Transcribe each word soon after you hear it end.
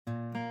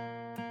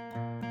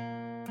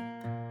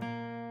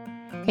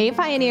Hey,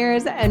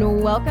 Pioneers,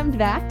 and welcome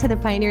back to the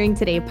Pioneering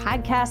Today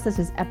podcast. This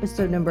is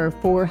episode number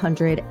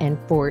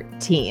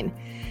 414.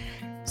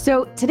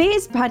 So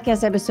today's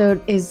podcast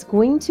episode is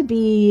going to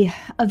be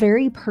a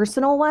very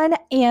personal one,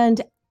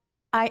 and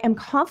I am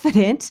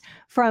confident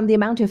from the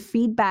amount of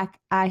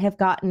feedback I have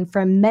gotten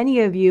from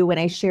many of you when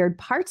I shared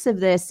parts of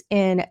this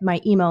in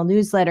my email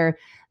newsletter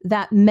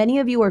that many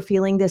of you are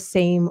feeling the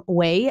same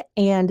way,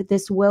 and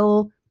this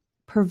will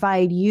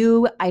provide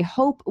you, I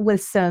hope,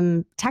 with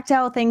some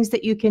tactile things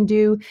that you can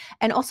do,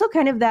 and also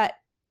kind of that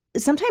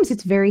sometimes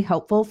it's very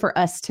helpful for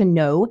us to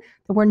know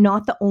that we're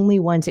not the only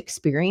ones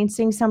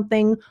experiencing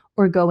something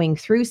or going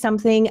through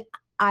something.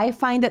 I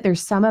find that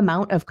there's some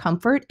amount of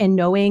comfort in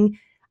knowing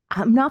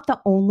I'm not the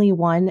only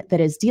one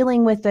that is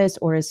dealing with this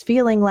or is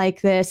feeling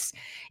like this.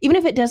 Even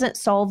if it doesn't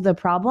solve the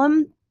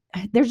problem,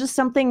 there's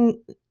something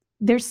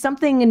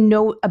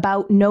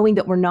about knowing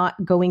that we're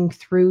not going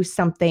through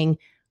something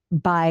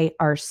by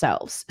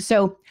ourselves.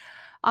 So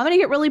I'm going to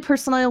get really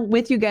personal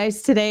with you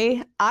guys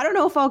today. I don't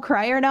know if I'll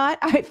cry or not.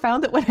 I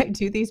found that when I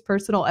do these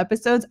personal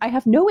episodes, I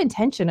have no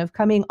intention of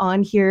coming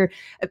on here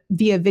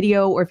via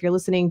video, or if you're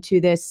listening to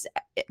this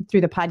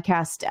through the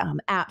podcast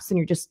apps and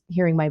you're just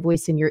hearing my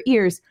voice in your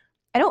ears,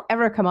 I don't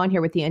ever come on here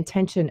with the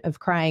intention of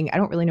crying. I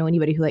don't really know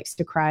anybody who likes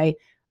to cry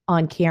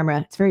on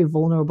camera. It's very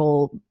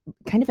vulnerable,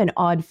 kind of an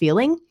odd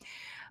feeling.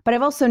 But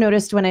I've also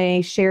noticed when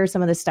I share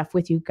some of this stuff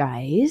with you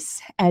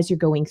guys as you're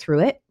going through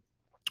it,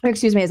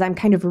 as I'm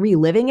kind of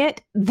reliving it,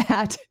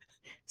 that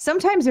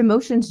sometimes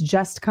emotions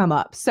just come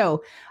up.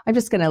 So I'm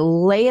just going to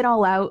lay it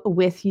all out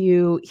with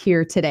you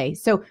here today.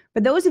 So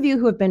for those of you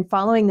who have been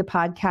following the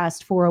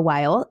podcast for a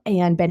while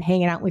and been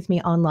hanging out with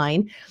me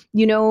online,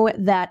 you know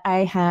that I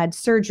had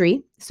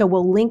surgery. So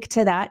we'll link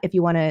to that if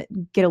you want to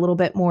get a little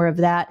bit more of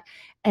that.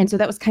 And so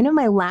that was kind of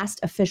my last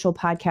official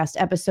podcast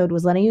episode,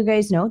 was letting you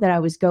guys know that I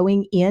was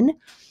going in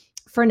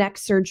for neck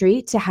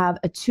surgery to have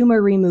a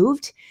tumor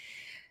removed.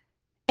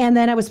 And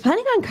then I was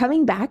planning on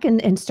coming back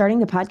and starting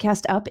the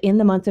podcast up in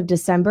the month of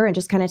December and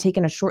just kind of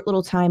taking a short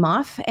little time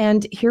off.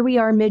 And here we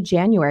are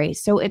mid-January.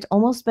 So it's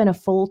almost been a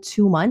full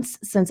 2 months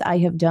since I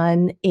have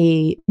done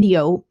a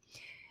video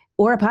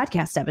or a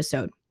podcast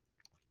episode.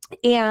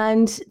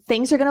 And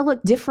things are going to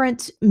look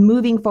different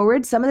moving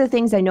forward. Some of the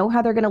things I know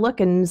how they're going to look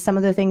and some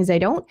of the things I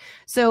don't.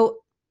 So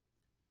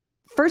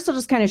first, I'll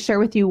just kind of share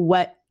with you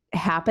what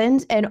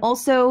happened and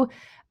also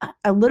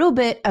a little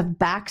bit of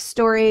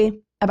backstory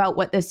about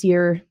what this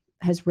year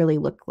has really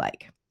looked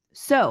like.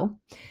 So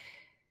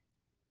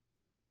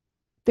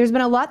there's been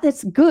a lot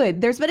that's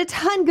good. There's been a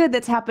ton good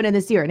that's happened in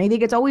this year. And I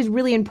think it's always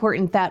really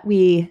important that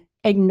we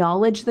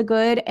acknowledge the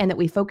good and that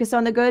we focus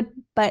on the good,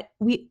 but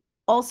we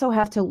also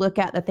have to look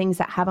at the things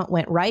that haven't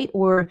went right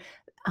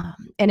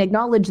and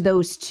acknowledge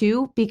those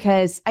too,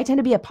 because I tend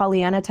to be a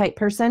Pollyanna type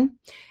person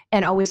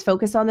and always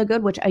focus on the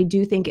good, which I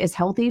do think is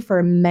healthy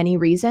for many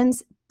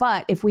reasons.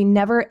 But if we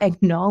never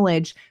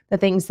acknowledge the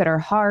things that are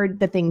hard,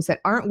 the things that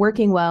aren't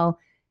working well,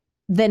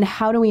 then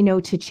how do we know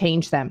to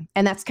change them?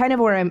 And that's kind of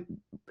where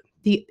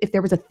if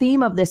there was a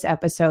theme of this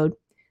episode,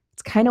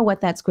 it's kind of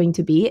what that's going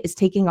to be, is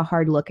taking a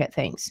hard look at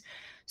things.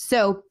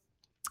 So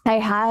I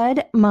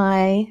had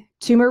my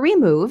tumor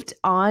removed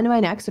on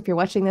my neck. So if you're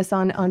watching this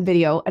on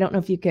video, I don't know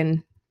if you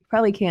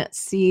probably can't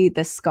see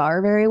the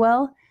scar very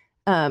well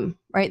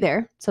right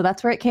there. So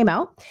that's where it came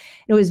out.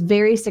 It was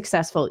very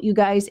successful. You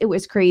guys, it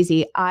was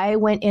crazy. I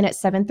went in at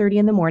 7:30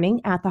 in the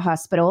morning at the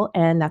hospital,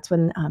 and that's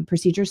when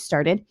procedures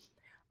started.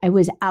 I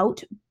was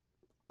out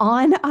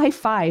on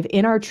I-5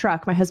 in our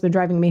truck, my husband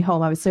driving me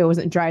home. Obviously, I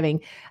wasn't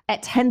driving,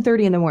 at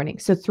 10:30 in the morning.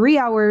 So 3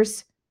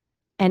 hours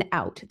and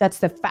out. That's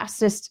the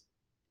fastest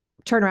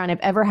turnaround I've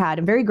ever had.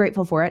 I'm very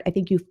grateful for it. I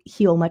think you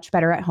heal much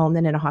better at home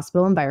than in a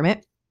hospital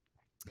environment.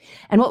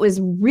 And what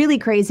was really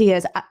crazy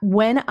is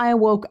when I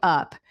woke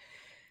up,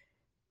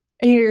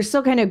 and you're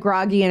still kind of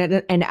groggy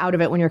and out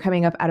of it when you're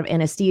coming up out of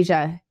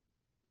anesthesia,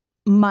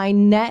 my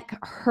neck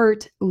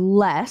hurt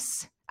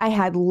less. I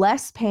had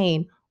less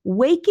pain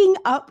waking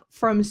up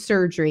from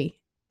surgery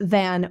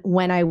than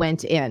when I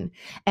went in,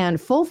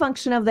 and full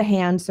function of the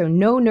hand. So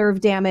no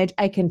nerve damage.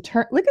 I can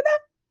turn, look at that.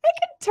 I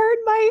can turn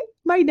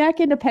my neck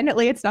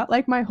independently. It's not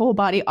like my whole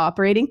body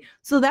operating.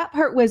 So that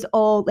part was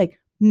all like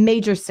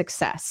major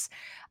success.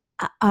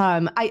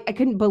 I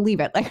couldn't believe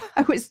it. Like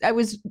I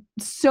was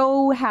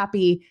so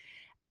happy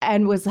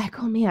and was like,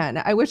 oh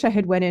man, I wish I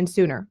had went in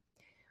sooner.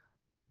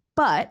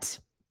 But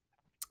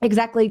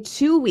exactly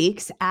 2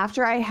 weeks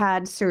after I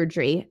had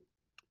surgery,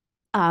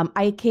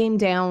 I came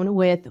down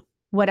with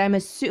what I'm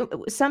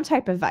assuming some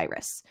type of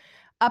virus,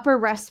 upper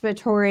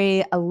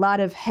respiratory, a lot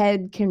of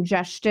head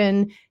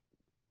congestion,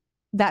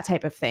 that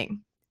type of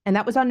thing. And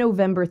that was on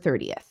November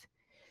 30th.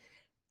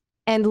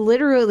 And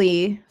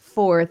literally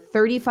for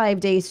 35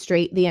 days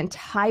straight, the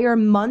entire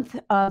month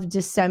of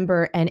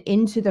December and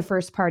into the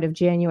first part of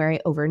January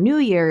over New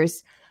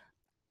Year's,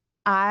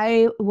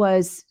 I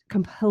was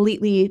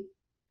completely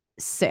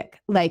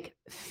sick, like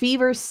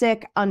fever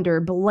sick,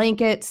 under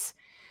blankets.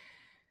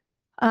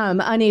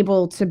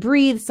 unable to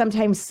breathe,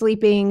 sometimes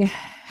sleeping,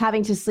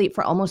 having to sleep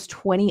for almost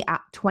 20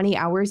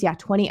 hours. Yeah,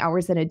 20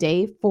 hours in a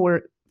day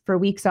for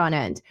weeks on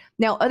end.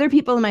 Now, other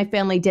people in my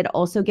family did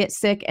also get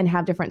sick and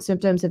have different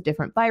symptoms of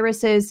different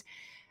viruses.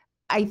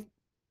 I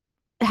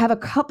have a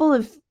couple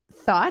of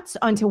thoughts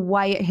onto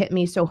why it hit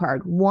me so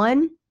hard.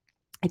 One,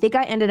 I think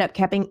I ended up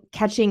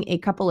catching a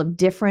couple of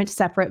different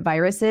separate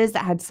viruses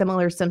that had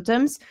similar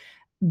symptoms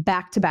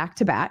back to back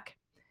to back.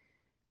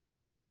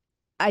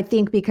 I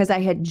think because I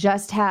had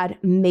just had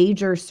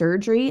major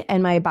surgery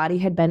and my body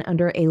had been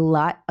under a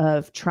lot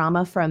of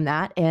trauma from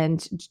that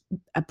and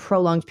a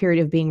prolonged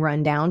period of being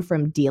run down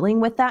from dealing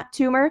with that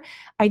tumor,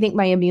 I think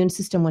my immune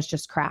system was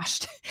just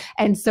crashed.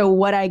 And so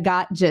what I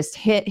got just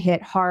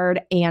hit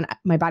hard, and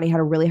my body had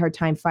a really hard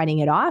time fighting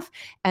it off,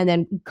 and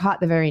then caught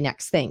the very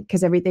next thing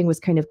because everything was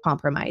kind of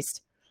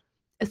compromised.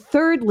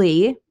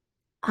 Thirdly,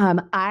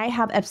 I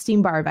have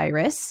Epstein-Barr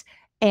virus.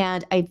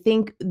 And I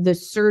think the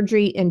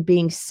surgery and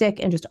being sick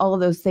and just all of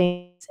those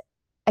things,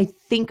 I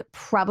think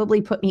probably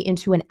put me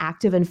into an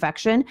active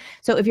infection.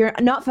 So if you're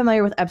not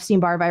familiar with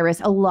Epstein-Barr virus,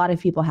 a lot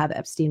of people have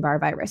Epstein-Barr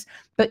virus,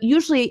 but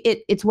usually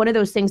it's one of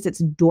those things that's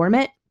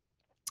dormant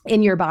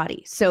in your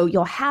body. So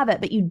you'll have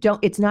it, but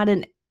it's not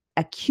an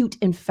acute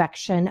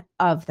infection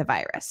of the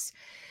virus.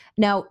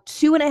 Now,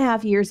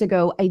 2.5 years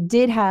ago, I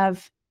did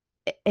have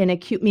an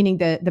acute, meaning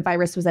the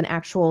virus was an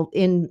actual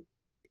in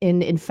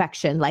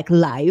infection, like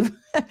live,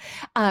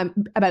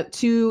 about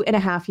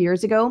 2.5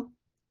 years ago.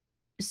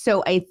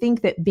 So I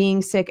think that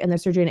being sick and the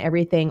surgery and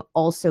everything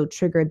also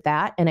triggered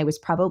that. And I was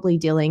probably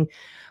dealing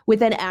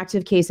with an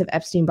active case of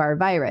Epstein-Barr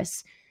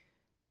virus.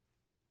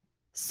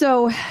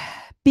 So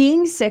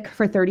being sick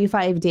for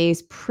 35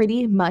 days,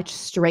 pretty much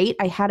straight,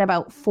 I had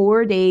about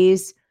 4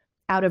 days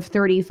out of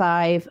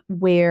 35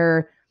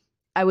 where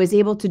I was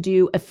able to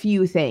do a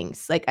few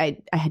things. Like I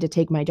had to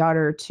take my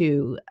daughter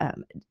to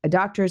a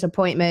doctor's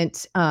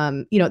appointment,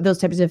 those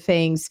types of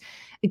things.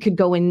 I could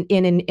go in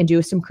and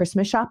do some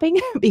Christmas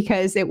shopping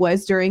because it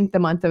was during the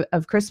month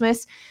of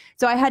Christmas.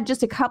 So I had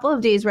just a couple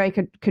of days where I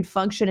could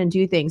function and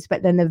do things.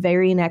 But then the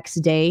very next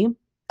day,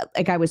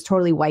 like I was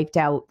totally wiped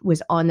out,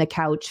 was on the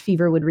couch,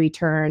 fever would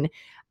return,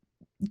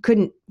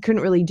 couldn't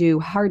really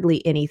do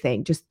hardly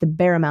anything, just the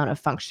bare amount of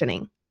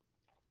functioning.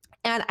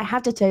 And I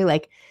have to tell you,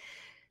 like,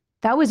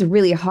 that was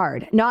really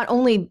hard, not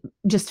only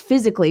just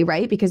physically,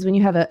 right? Because when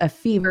you have a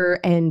fever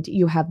and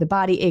you have the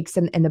body aches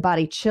and the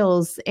body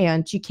chills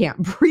and you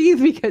can't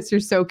breathe because you're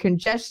so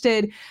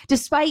congested,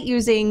 despite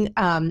using,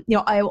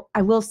 I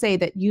will say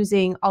that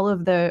using all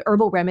of the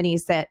herbal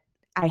remedies that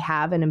I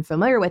have and am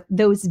familiar with,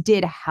 those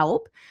did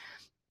help.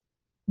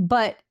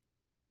 But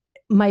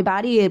my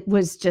body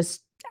was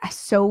just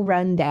so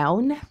run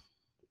down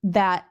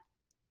that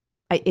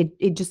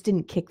it just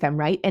didn't kick them,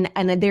 right?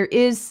 And there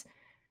is,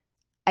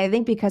 I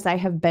think because I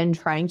have been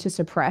trying to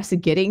suppress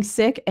getting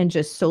sick and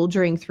just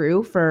soldiering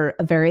through for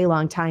a very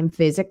long time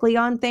physically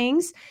on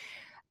things,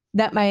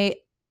 that my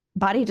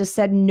body just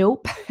said,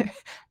 nope,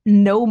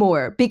 no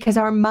more, because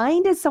our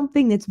mind is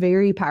something that's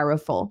very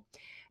powerful.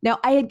 Now,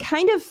 I had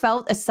kind of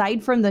felt,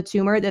 aside from the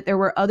tumor, that there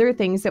were other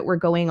things that were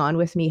going on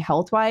with me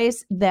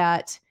health-wise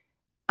that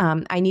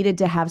I needed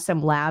to have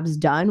some labs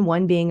done,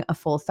 one being a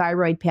full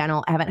thyroid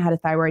panel. I haven't had a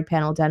thyroid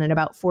panel done in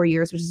about 4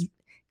 years, which is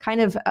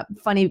kind of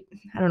funny.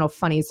 I don't know if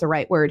funny is the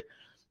right word.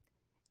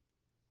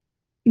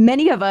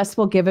 Many of us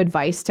will give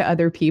advice to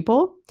other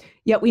people,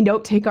 yet we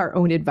don't take our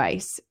own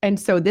advice. And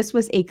so this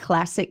was a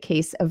classic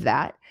case of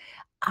that.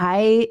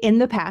 I, in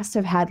the past,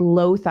 have had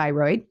low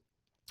thyroid.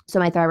 So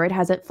my thyroid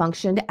hasn't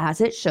functioned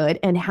as it should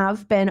and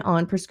have been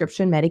on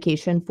prescription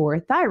medication for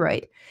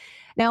thyroid.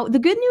 Now, the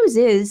good news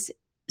is,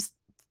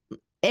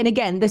 and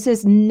again, this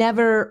is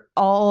never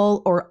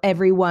all or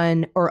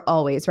everyone or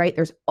always, right?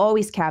 There's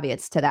always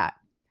caveats to that.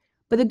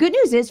 But the good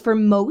news is, for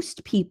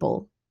most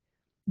people,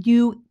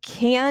 you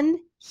can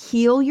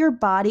heal your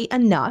body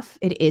enough.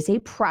 It is a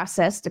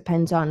process,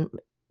 depends on,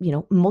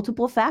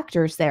 multiple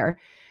factors there,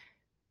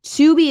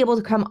 to be able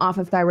to come off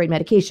of thyroid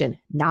medication.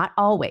 Not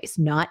always,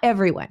 not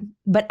everyone,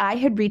 but I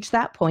had reached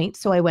that point.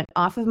 So I went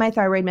off of my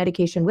thyroid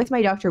medication with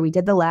my doctor. We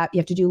did the lab. You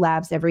have to do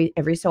labs every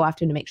so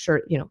often to make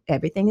sure,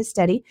 everything is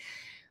steady.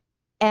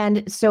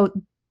 And so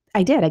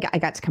I did. I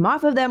got to come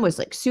off of them, was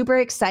like super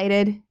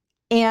excited.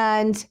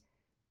 And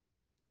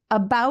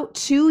about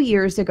 2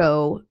 years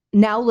ago,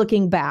 now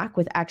looking back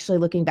with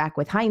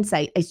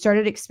hindsight, I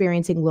started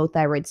experiencing low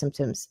thyroid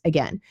symptoms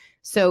again.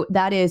 So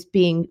that is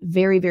being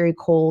very, very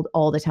cold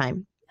all the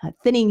time,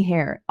 thinning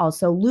hair,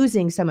 also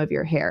losing some of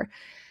your hair,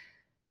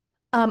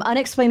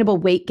 unexplainable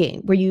weight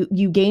gain, where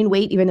you gain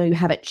weight even though you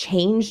haven't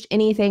changed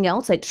anything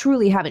else. I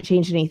truly haven't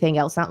changed anything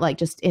else, not like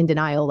just in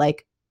denial,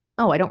 like,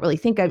 oh, I don't really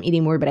think I'm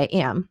eating more, but I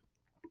am,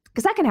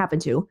 because that can happen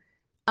too.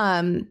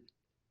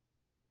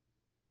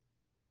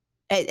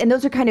 And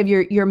those are kind of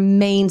your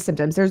main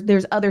symptoms.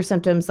 There's other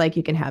symptoms, like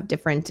you can have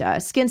different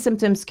skin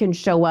symptoms can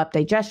show up,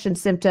 digestion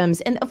symptoms,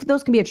 and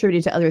those can be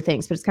attributed to other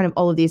things, but it's kind of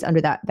all of these under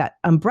that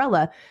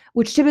umbrella,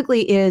 which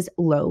typically is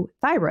low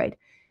thyroid.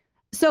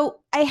 So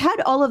I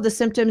had all of the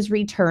symptoms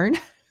return,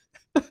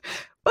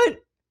 but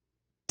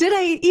did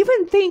I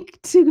even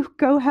think to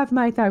go have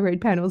my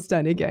thyroid panels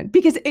done again?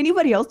 Because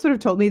anybody else would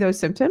have told me those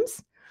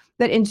symptoms,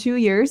 that in 2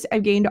 years,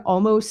 I've gained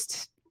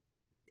almost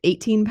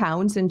 18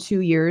 pounds in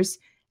 2 years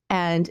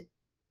and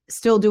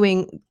still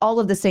doing all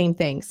of the same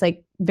things,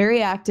 like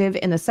very active.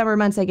 In the summer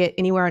months, I get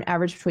anywhere on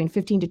average between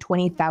 15 to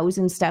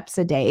 20,000 steps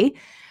a day.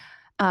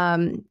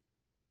 Doing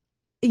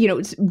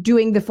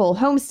the full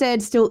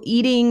homestead, still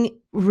eating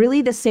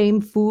really the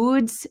same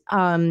foods,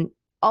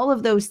 all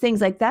of those things,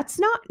 like that's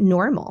not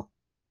normal,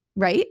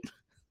 right?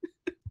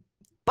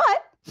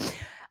 But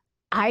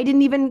I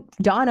didn't even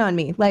dawn on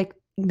me, like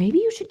maybe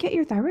you should get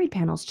your thyroid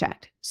panels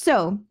checked.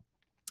 So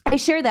I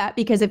share that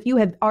because if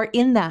you are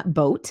in that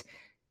boat,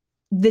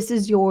 this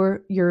is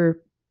your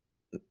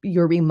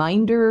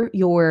reminder,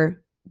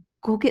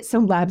 go get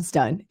some labs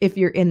done if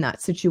you're in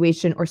that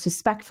situation or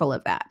suspectful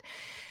of that.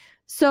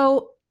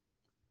 So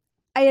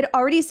I had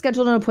already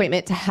scheduled an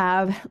appointment to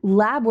have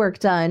lab work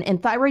done,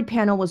 and thyroid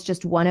panel was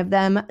just one of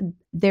them.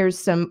 There's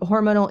some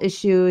hormonal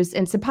issues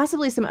and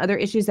possibly some other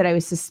issues that I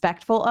was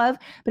suspectful of.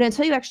 But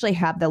until you actually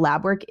have the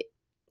lab work,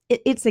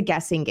 it's a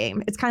guessing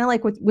game. It's kind of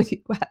like with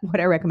what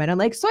I recommend on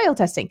like soil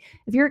testing.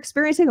 If you're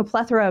experiencing a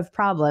plethora of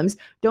problems,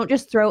 don't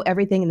just throw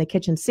everything in the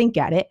kitchen sink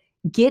at it.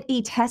 Get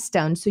a test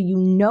done so you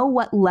know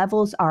what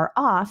levels are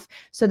off,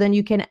 so then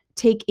you can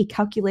take a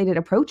calculated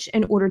approach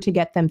in order to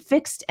get them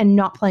fixed and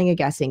not playing a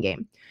guessing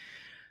game.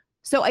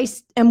 So I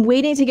am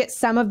waiting to get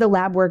some of the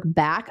lab work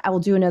back. I will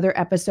do another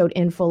episode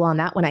in full on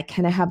that when I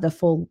kind of have the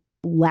full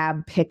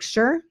lab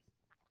picture.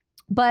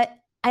 But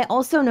I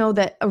also know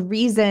that a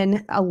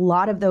reason a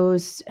lot of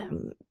those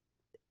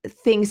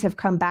things have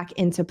come back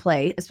into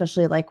play,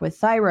 especially like with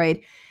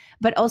thyroid,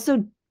 but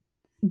also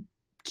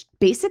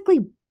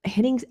basically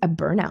hitting a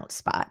burnout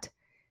spot.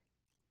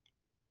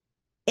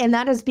 And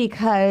that is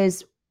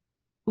because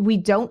we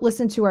don't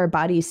listen to our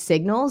body's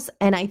signals.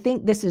 And I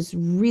think this is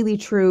really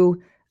true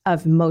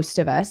of most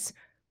of us.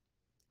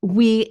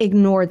 We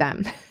ignore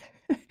them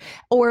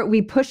or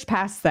we push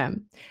past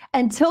them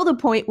until the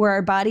point where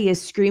our body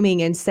is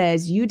screaming and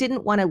says, you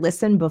didn't want to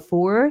listen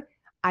before,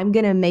 I'm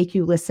going to make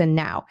you listen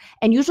now.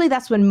 And usually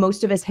that's when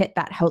most of us hit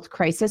that health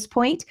crisis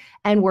point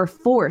and we're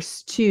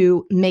forced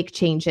to make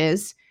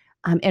changes.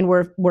 And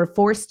we're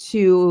forced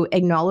to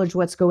acknowledge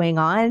what's going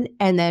on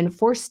and then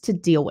forced to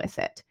deal with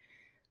it.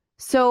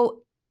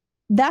 So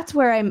that's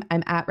where I'm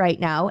at right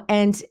now.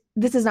 And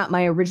this is not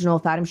my original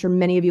thought. I'm sure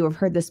many of you have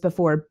heard this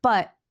before,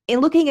 but in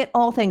looking at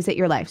all things at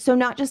your life, so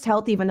not just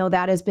health, even though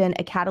that has been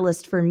a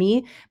catalyst for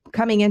me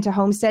coming into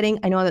homesteading,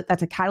 I know that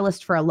that's a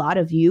catalyst for a lot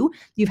of you.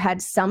 You've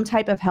had some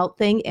type of health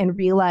thing and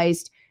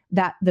realized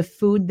that the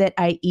food that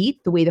I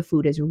eat, the way the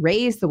food is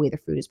raised, the way the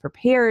food is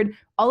prepared,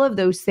 all of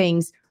those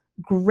things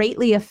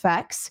greatly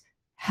affects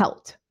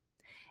health.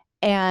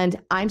 And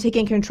I'm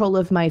taking control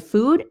of my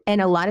food.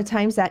 And a lot of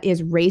times that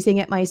is raising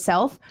it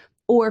myself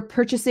or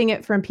purchasing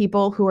it from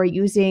people who are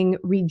using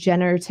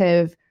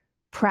regenerative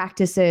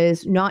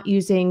practices, not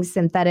using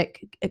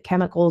synthetic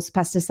chemicals,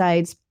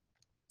 pesticides,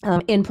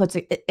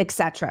 inputs,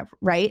 etc.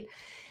 Right?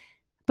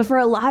 But for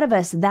a lot of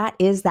us, that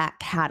is that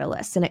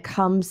catalyst, and it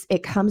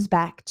comes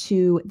back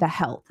to the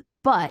health.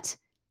 But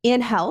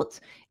in health,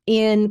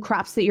 in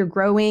crops that you're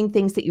growing,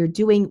 things that you're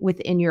doing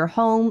within your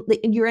home,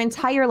 your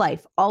entire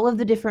life, all of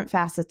the different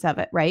facets of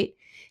it, right?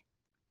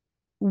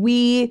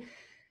 We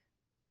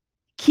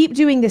keep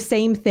doing the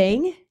same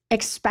thing,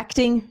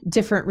 expecting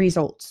different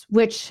results,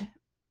 which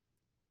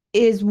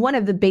is one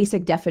of the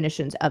basic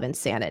definitions of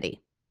insanity.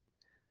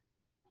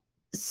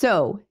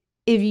 So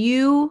if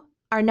you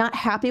are not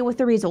happy with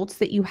the results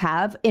that you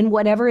have in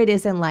whatever it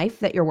is in life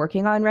that you're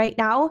working on right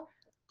now,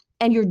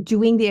 and you're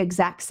doing the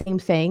exact same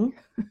thing,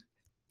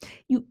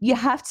 we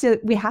have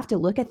to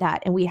look at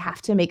that and we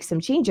have to make some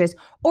changes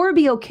or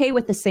be okay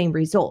with the same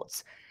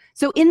results.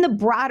 So in the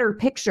broader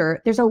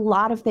picture, there's a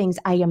lot of things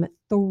I am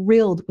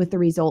thrilled with the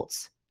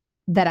results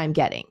that I'm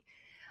getting.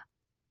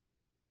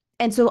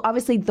 And so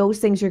obviously those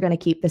things you're going to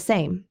keep the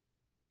same.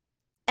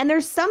 And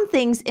there's some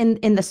things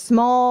in the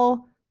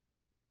small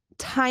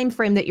time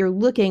frame that you're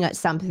looking at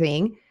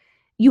something,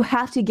 you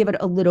have to give it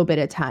a little bit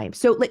of time.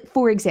 So like,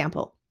 for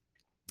example,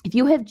 if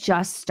you have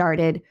just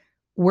started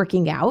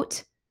working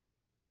out,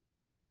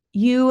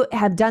 you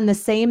have done the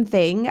same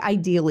thing,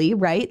 ideally,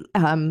 right?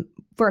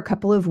 For a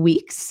couple of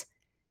weeks,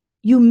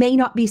 you may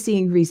not be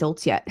seeing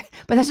results yet,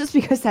 but that's just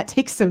because that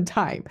takes some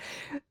time.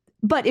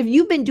 But if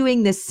you've been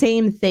doing the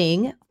same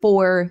thing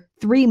for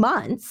 3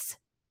 months,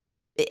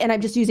 and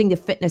I'm just using the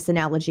fitness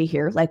analogy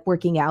here, like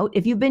working out,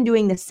 if you've been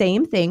doing the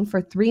same thing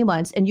for 3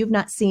 months and you've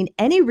not seen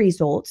any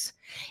results,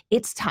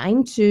 it's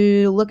time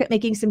to look at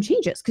making some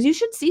changes because you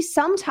should see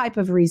some type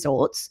of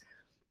results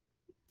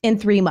in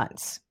 3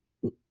 months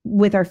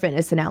with our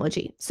fitness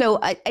analogy. So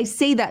I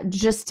say that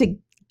just to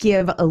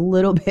give a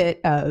little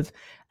bit of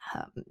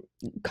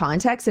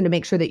context and to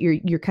make sure that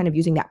you're kind of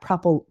using that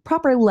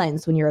proper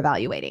lens when you're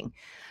evaluating.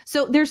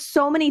 So there's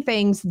so many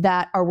things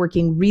that are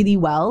working really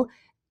well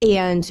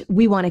and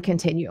we want to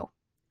continue.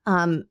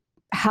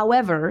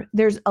 However,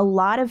 there's a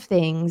lot of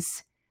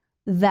things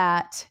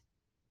that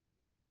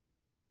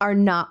are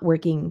not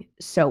working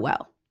so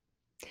well.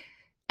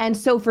 And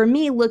so for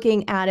me,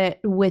 looking at it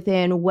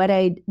within what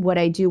I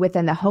do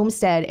within the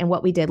homestead and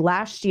what we did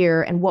last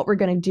year and what we're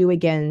going to do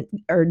again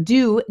or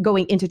do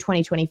going into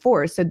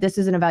 2024. So this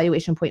is an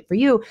evaluation point for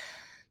you,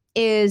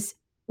 is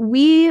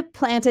we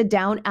planted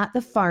down at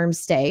the farm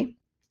stay.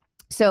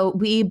 So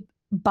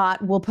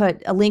we'll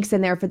put links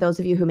in there for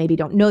those of you who maybe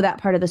don't know that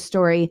part of the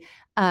story.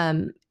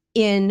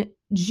 In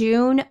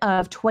June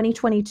of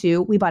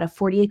 2022, we bought a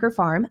 40-acre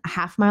farm a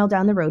half mile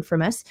down the road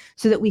from us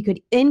so that we could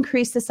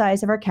increase the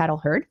size of our cattle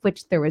herd,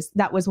 which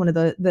that was one of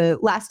the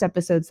last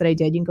episodes that I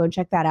did. You can go and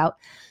check that out.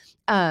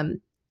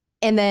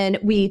 And then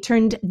we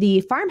turned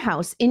the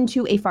farmhouse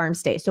into a farm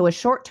stay. So a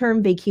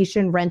short-term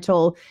vacation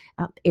rental,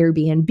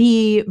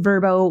 Airbnb,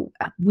 Vrbo.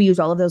 We use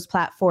all of those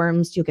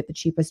platforms. You'll get the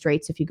cheapest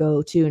rates if you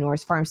go to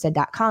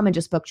norrisfarmstead.com and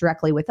just book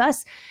directly with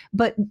us.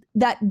 But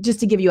that just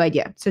to give you an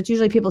idea. So it's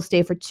usually people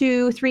stay for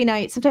 2-3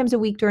 nights, sometimes a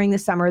week during the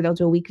summer. They'll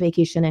do a week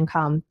vacation and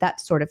come,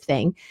 that sort of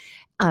thing.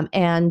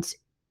 And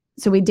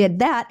so we did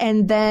that.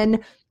 And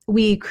then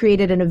we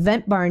created an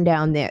event barn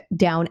down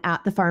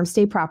at the farm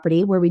stay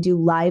property where we do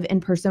live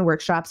in-person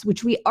workshops,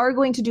 which we are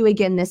going to do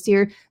again this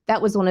year.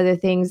 That was one of the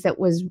things that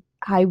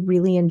I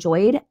really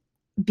enjoyed,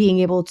 being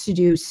able to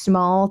do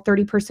small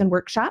 30-person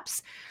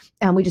workshops.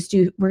 And we're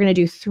going to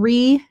do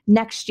 3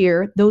 next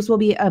year. Those will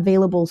be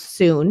available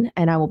soon,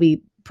 and I will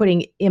be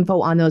putting info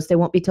on those. They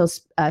won't be till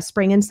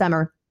spring and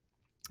summer.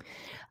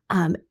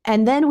 And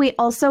then we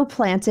also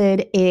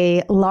planted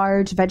a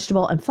large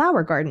vegetable and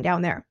flower garden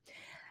down there.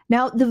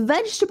 Now, the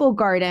vegetable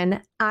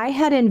garden, I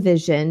had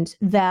envisioned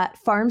that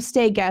farm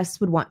stay guests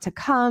would want to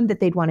come, that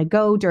they'd want to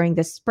go during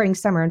the spring,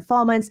 summer, and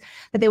fall months,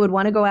 that they would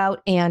want to go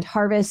out and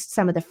harvest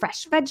some of the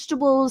fresh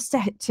vegetables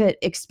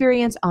to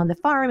experience on the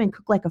farm and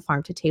cook like a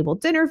farm-to-table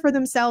dinner for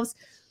themselves.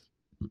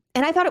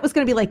 And I thought it was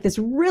going to be like this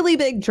really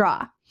big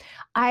draw.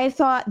 I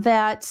thought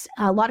that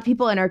a lot of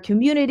people in our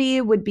community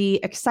would be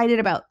excited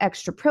about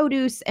extra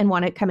produce and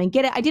want to come and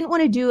get it. I didn't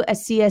want to do a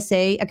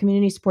CSA, a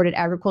community supported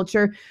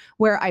agriculture,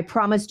 where I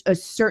promised a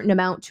certain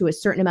amount to a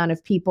certain amount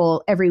of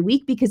people every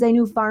week, because I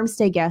knew farm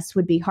stay guests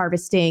would be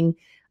harvesting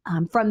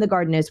from the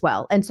garden as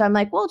well. And so I'm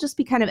like, well, just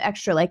be kind of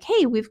extra, like,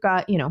 hey, we've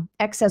got,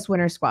 excess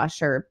winter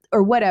squash or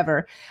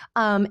whatever.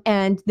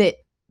 And that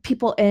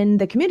people in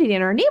the community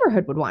in our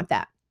neighborhood would want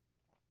that.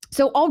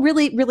 So all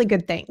really, really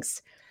good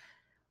things.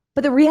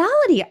 But the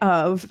reality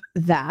of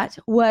that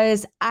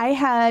was I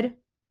had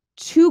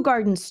 2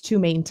 gardens to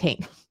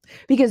maintain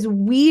because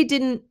we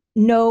didn't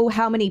know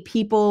how many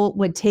people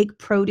would take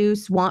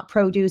produce, want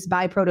produce,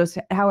 buy produce,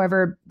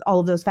 however,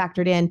 all of those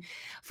factored in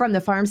from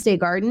the farm stay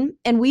garden.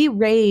 And we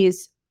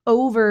raise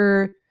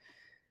over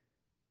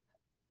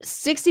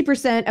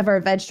 60% of our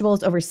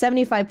vegetables, over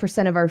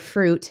 75% of our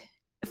fruit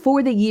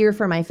for the year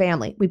for my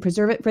family. We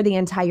preserve it for the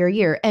entire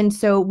year. And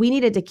so we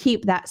needed to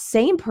keep that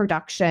same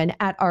production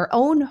at our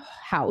own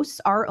house,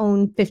 our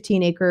own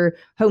 15-acre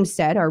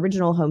homestead, our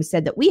original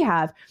homestead that we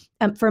have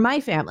for my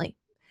family.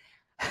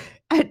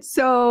 And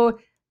so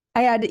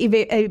I had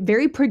a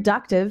very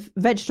productive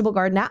vegetable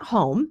garden at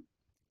home.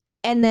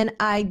 And then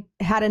I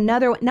had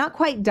another, not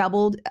quite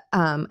doubled,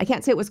 I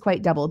can't say it was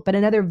quite doubled, but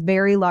another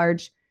very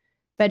large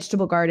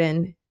vegetable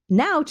garden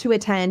now to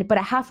attend, but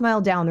a half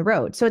mile down the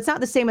road. So it's not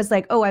the same as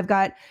like, oh, I've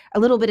got a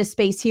little bit of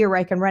space here where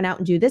I can run out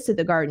and do this at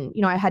the garden.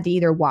 I had to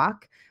either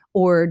walk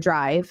or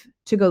drive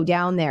to go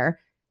down there.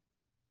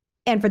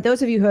 And for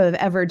those of you who have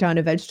ever done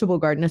a vegetable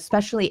garden,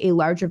 especially a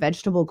larger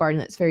vegetable garden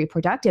that's very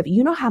productive,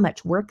 you know how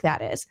much work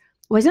that is.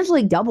 Well, I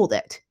essentially doubled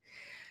it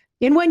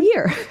in 1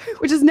 year,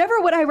 which is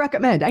never what I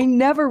recommend. I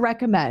never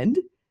recommend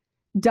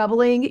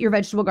doubling your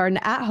vegetable garden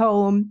at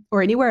home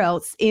or anywhere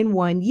else in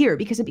 1 year,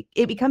 because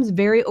it becomes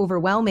very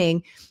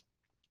overwhelming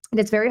and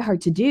it's very hard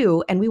to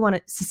do. And we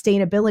want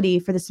sustainability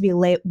for this to be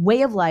a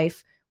way of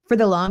life for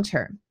the long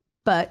term.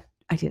 But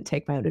I didn't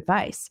take my own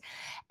advice.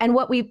 And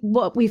what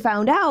we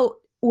found out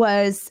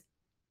was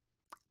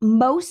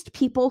most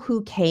people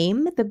who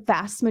came, the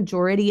vast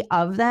majority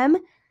of them,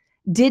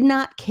 did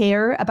not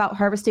care about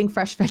harvesting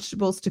fresh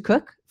vegetables to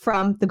cook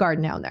from the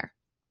garden down there.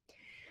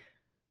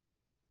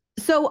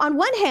 So on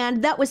one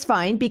hand, that was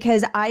fine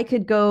because I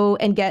could go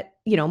and get,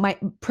 my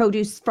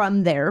produce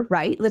from there,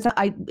 right?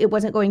 It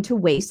wasn't going to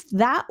waste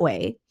that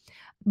way.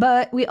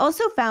 But we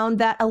also found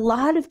that a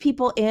lot of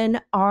people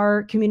in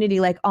our community,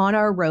 like on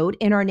our road,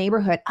 in our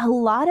neighborhood, a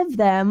lot of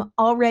them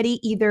already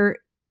either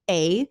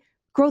A,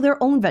 grow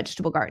their own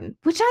vegetable garden,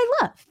 which I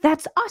love.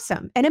 That's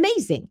awesome and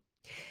amazing.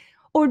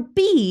 Or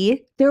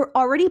B, they're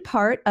already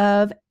part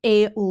of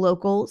a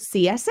local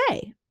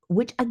CSA,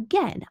 which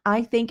again,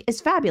 I think is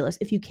fabulous.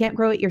 If you can't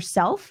grow it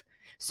yourself,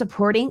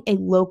 supporting a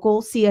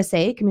local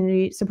CSA,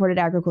 community supported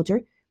agriculture,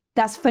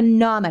 that's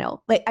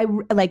phenomenal.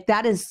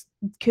 That is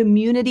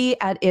community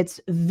at its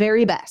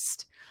very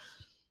best.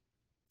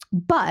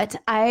 But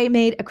I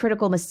made a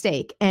critical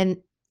mistake, and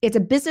it's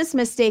a business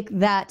mistake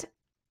that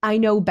I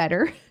know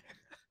better.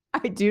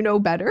 I do know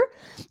better,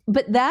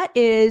 but that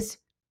is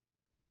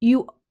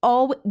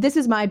this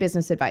is my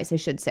business advice, I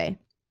should say.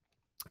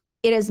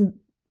 It is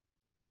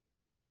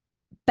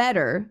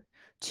better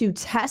to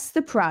test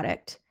the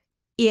product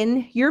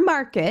in your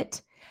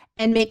market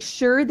and make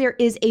sure there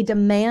is a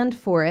demand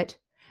for it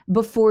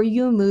before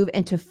you move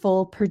into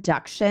full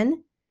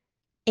production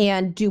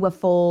and do a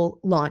full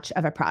launch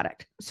of a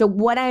product. So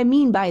what I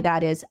mean by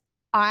that is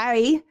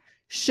I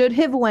should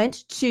have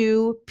went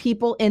to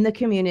people in the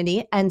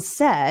community and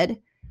said,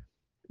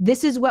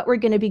 this is what we're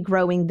going to be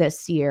growing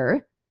this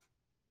year.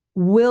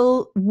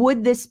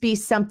 Would this be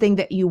something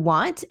that you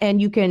want?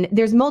 And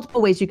there's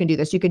multiple ways you can do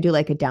this. You can do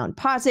like a down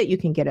deposit, you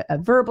can get a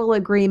verbal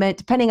agreement,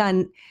 depending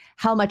on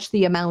how much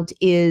the amount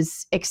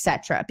is,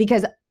 etc.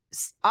 Because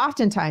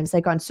oftentimes,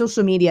 like on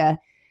social media,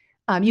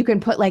 you can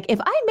put like, if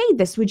I made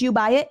this, would you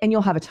buy it? And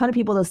you'll have a ton of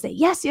people that'll say,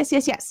 yes, yes,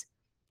 yes, yes.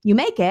 You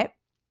make it.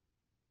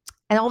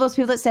 And all those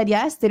people that said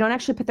yes, they don't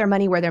actually put their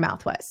money where their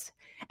mouth was.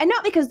 And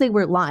not because they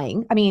were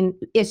lying. I mean,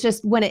 it's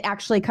just when it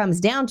actually comes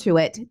down to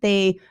it,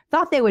 they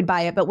thought they would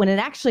buy it. But when it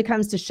actually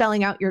comes to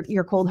shelling out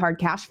your cold hard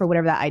cash for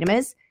whatever that item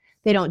is,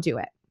 they don't do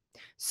it.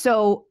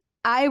 So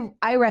I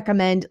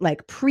recommend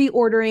like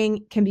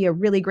pre-ordering can be a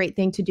really great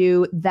thing to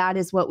do. That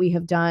is what we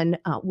have done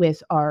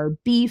with our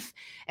beef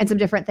and some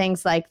different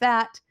things like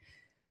that.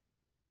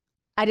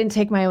 I didn't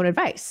take my own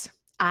advice.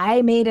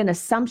 I made an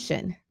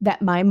assumption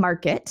that my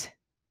market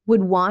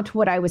would want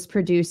what I was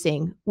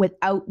producing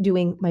without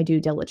doing my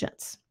due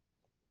diligence.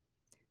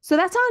 So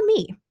that's on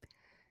me.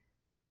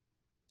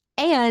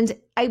 And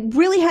I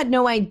really had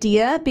no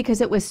idea, because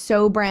it was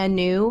so brand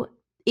new,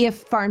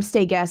 if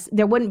Farmstay Guest,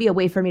 there wouldn't be a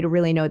way for me to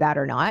really know that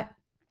or not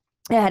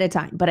ahead of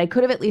time, but I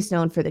could have at least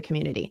known for the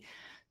community.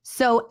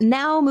 So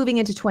now moving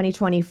into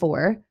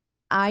 2024,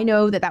 I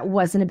know that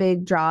wasn't a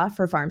big draw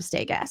for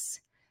Farmstay Guests.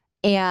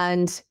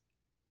 And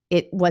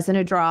it wasn't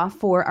a draw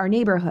for our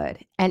neighborhood.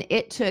 And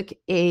it took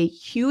a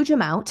huge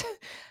amount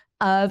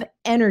of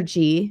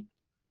energy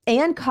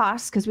and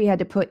costs, because we had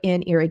to put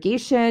in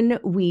irrigation,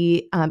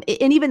 and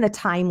even the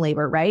time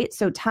labor, right?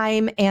 So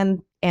time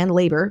and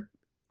labor.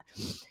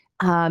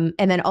 And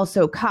then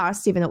also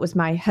cost, even though it was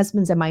my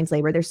husband's and mine's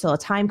labor, there's still a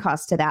time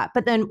cost to that.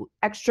 But then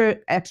extra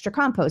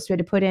compost, we had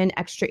to put in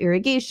extra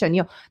irrigation.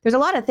 There's a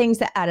lot of things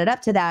that added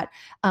up to that.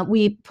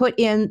 We put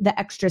in the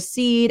extra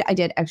seed. I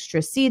did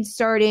extra seed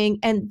starting,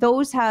 and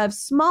those have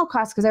small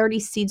costs because I already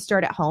seed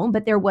start at home,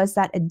 but there was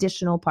that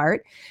additional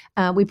part.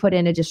 We put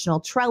in additional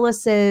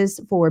trellises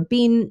for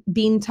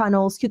bean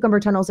tunnels, cucumber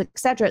tunnels,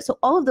 etc. So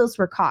all of those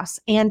were costs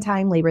and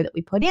time labor that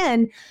we put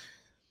in.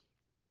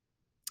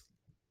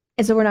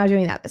 And so we're not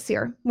doing that this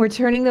year. We're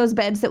turning those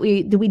beds that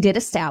we did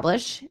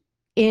establish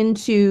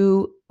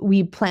into,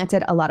 we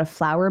planted a lot of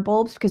flower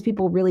bulbs because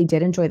people really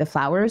did enjoy the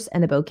flowers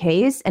and the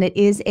bouquets, and it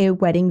is a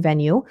wedding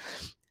venue.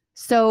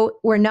 So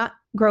we're not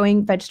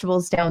growing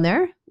vegetables down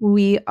there.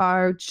 We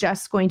are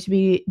just going to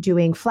be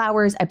doing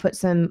flowers. I put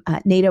some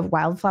native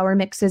wildflower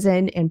mixes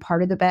in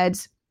part of the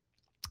beds.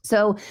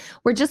 So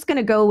we're just going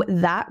to go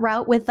that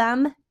route with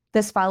them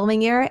this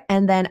following year.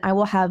 And then I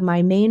will have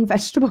my main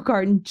vegetable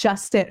garden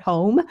just at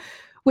home,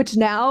 which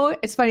now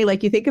it's funny,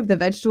 like you think of the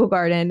vegetable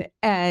garden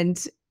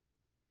and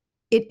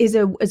it is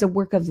a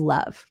work of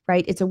love,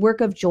 right? It's a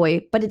work of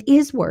joy, but it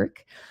is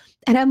work.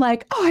 And I'm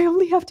like, oh, I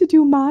only have to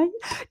do mine,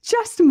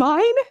 just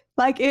mine.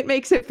 Like it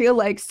makes it feel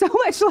like so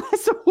much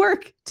less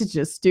work to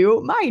just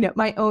do mine at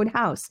my own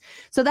house.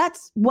 So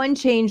that's one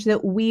change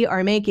that we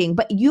are making.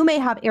 But you may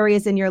have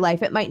areas in your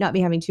life, it might not be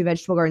having two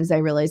vegetable gardens, I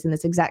realize, in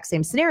this exact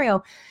same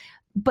scenario.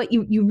 But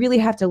you really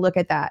have to look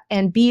at that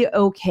and be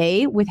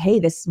okay with,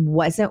 hey, this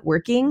wasn't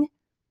working.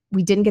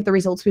 We didn't get the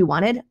results we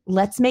wanted.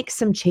 Let's make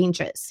some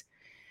changes.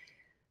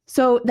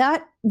 So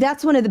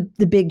that's one of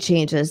the big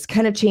changes,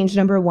 kind of change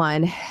number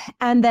one.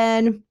 And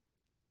then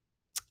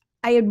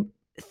I had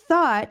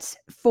thought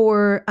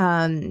for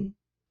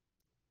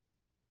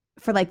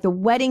like the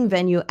wedding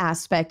venue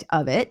aspect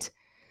of it,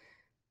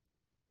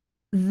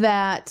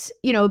 that,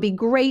 it'd be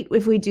great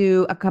if we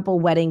do a couple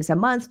weddings a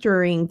month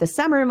during the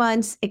summer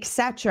months,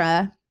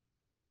 etc.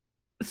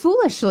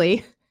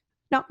 Foolishly,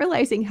 not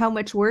realizing how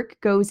much work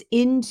goes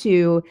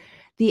into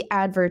the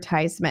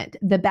advertisement,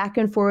 the back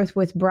and forth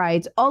with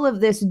brides, all of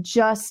this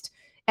just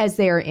as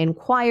they're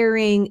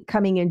inquiring,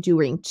 coming and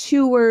doing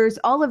tours,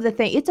 all of the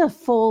things. It's a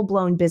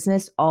full-blown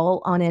business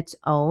all on its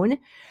own.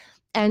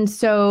 And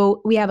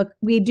so we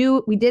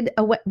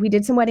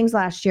did some weddings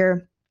last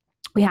year.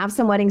 We have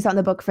some weddings on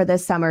the book for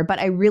this summer, but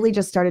I really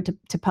just started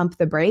to pump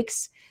the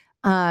brakes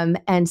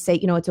and say,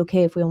 it's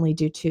okay if we only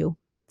do 2,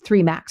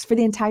 3 max for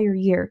the entire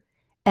year.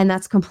 And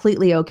that's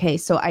completely okay.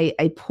 So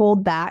I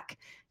pulled back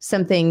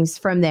some things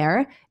from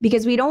there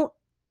because we don't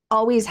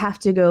always have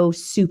to go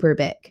super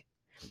big.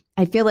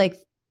 I feel like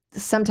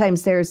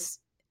sometimes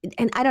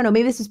and I don't know,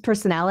 maybe this is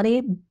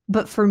personality,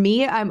 but for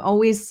me, I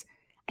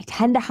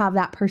tend to have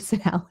that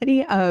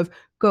personality of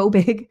go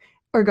big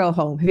or go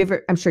home.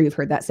 I'm sure you've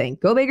heard that saying,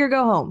 go big or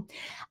go home.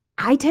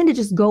 I tend to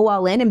just go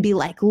all in and be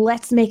like,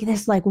 let's make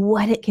this like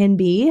what it can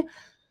be.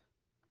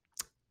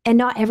 And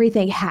not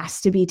everything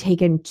has to be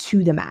taken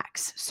to the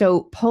max.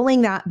 So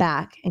pulling that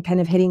back and kind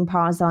of hitting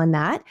pause on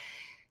that.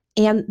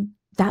 And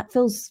that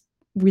feels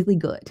really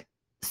good.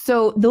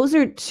 So those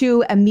are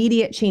 2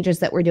 immediate changes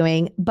that we're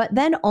doing. But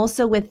then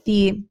also with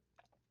the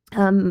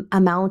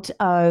amount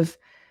of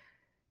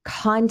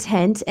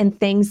content and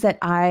things that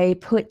I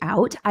put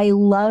out. I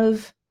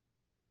love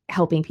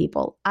helping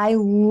people. I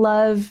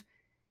love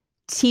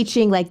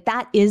teaching. Like,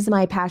 that is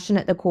my passion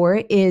at the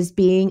core, is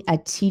being a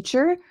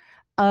teacher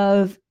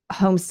of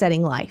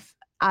homesteading life.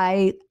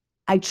 I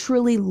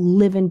truly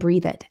live and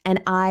breathe it,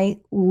 and I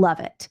love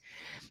it.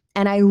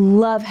 And I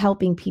love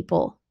helping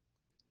people.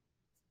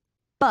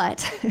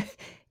 But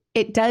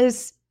it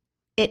has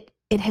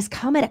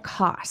come at a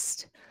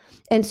cost.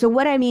 And so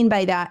what I mean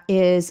by that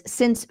is,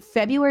 since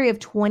February of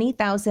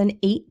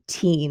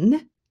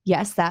 2018,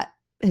 yes, that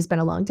has been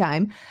a long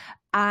time,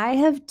 I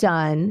have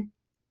done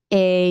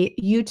a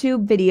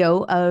YouTube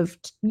video of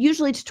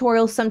usually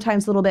tutorials,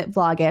 sometimes a little bit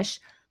vlogish,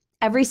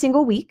 every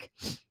single week,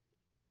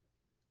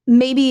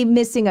 maybe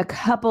missing a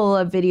couple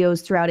of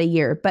videos throughout a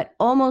year, but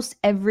almost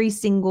every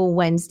single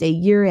Wednesday,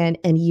 year in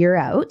and year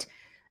out,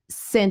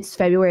 since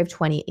February of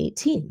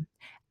 2018.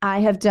 I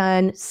have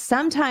done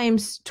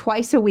sometimes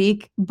twice a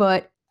week,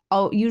 but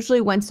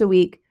usually once a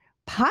week,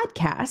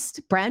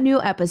 podcast, brand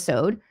new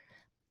episode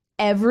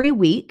every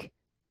week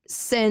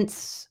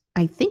since,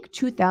 I think,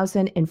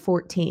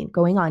 2014,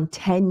 going on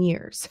 10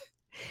 years.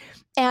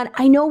 And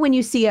I know when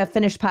you see a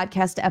finished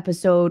podcast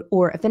episode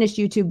or a finished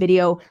YouTube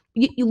video,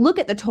 you look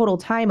at the total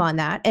time on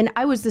that. And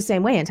I was the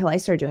same way until I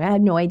started doing it. I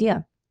had no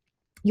idea.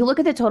 You look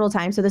at the total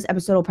time. So this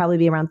episode will probably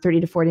be around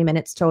 30 to 40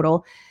 minutes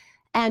total.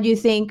 And you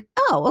think,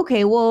 oh,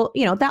 okay, well,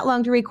 that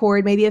long to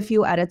record, maybe a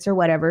few edits or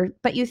whatever.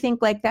 But you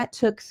think, like, that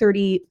took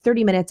 30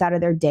 minutes out of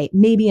their day,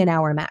 maybe an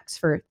hour max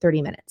for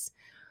 30 minutes.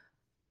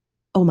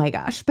 Oh my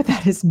gosh, but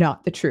that is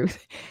not the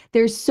truth.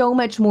 There's so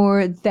much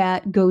more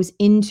that goes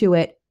into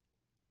it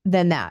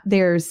than that.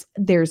 There's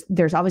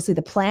obviously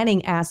the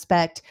planning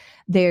aspect.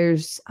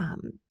 There's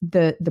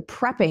the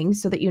prepping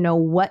so that you know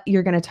what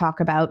you're going to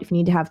talk about if you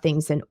need to have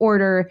things in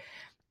order.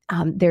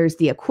 There's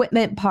the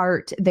equipment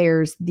part.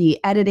 There's the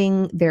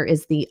editing. There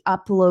is the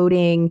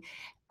uploading.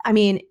 I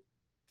mean,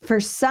 for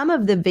some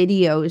of the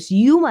videos,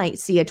 you might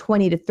see a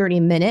 20 to 30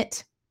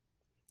 minute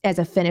as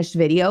a finished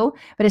video,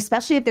 but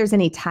especially if there's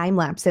any time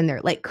lapse in there,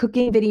 like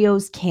cooking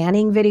videos,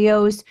 canning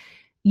videos,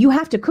 you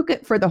have to cook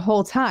it for the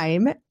whole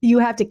time. You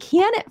have to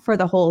can it for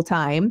the whole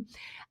time.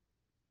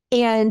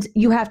 And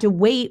you have to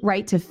wait,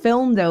 right, to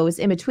film those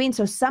in between.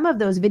 So some of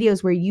those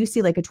videos where you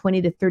see like a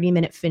 20 to 30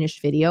 minute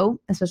finished video,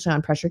 especially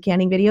on pressure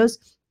canning videos,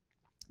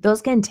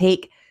 those can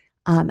take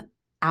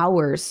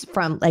hours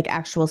from like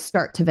actual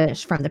start to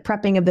finish, from the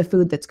prepping of the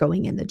food that's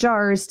going in the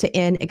jars to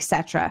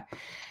etc.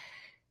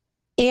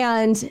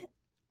 And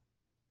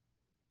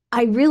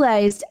I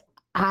realized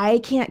I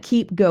can't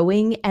keep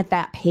going at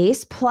that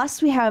pace.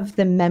 Plus, we have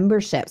the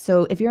membership.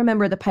 So if you're a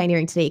member of the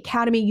Pioneering Today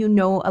Academy, you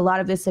know a lot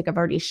of this, like I've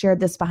already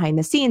shared this behind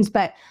the scenes,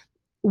 but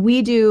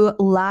we do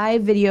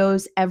live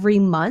videos every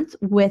month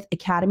with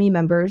Academy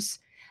members,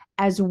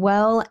 as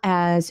well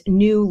as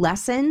new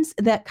lessons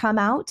that come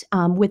out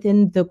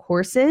within the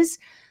courses.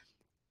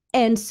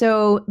 And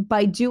so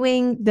by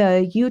doing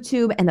the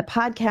YouTube and the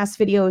podcast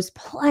videos,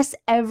 plus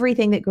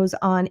everything that goes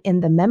on in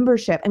the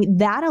membership, I mean,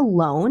 that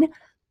alone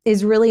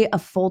is really a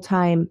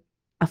full-time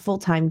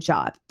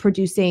job,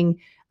 producing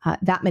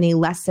that many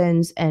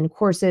lessons and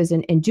courses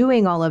and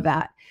doing all of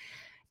that.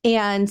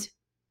 And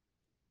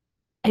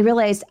I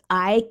realized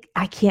I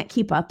can't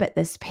keep up at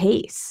this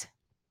pace.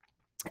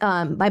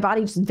 My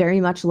body just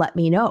very much let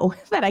me know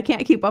that I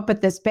can't keep up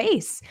at this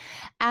pace.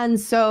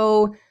 And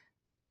so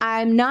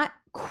I'm not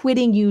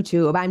quitting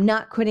YouTube. I'm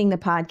not quitting the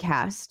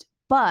podcast,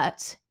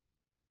 but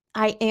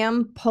I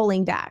am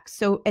pulling back.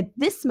 So at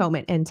this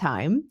moment in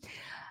time,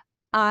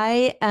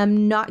 I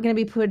am not going to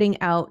be putting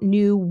out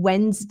new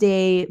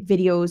Wednesday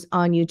videos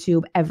on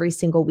YouTube every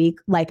single week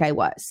like I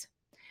was.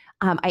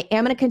 I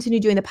am going to continue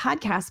doing the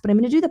podcast, but I'm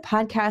going to do the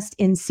podcast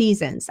in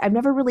seasons. I've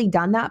never really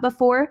done that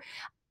before.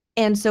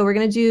 And so we're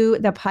going to do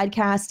the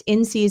podcast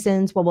in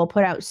seasons where we'll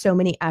put out so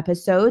many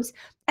episodes.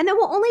 And then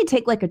we'll only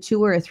take like a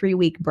 2 or a 3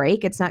 week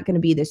break. It's not going to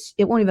be this,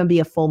 it won't even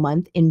be a full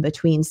month in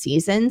between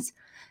seasons.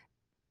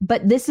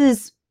 But this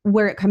is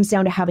where it comes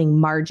down to having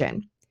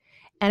margin.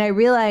 And I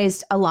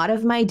realized a lot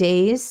of my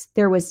days,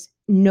 there was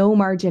no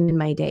margin in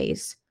my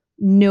days,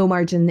 no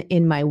margin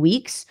in my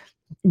weeks,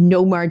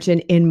 no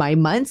margin in my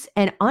months,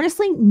 and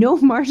honestly, no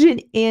margin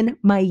in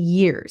my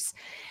years.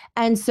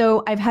 And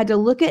so I've had to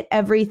look at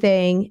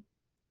everything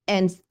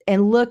and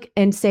look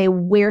and say,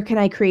 where can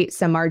I create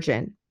some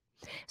margin?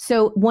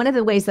 So one of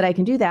the ways that I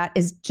can do that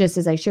is, just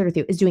as I shared with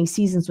you, is doing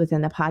seasons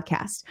within the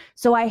podcast.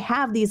 So I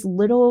have these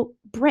little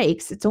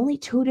breaks. It's only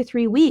 2 to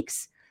 3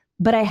 weeks,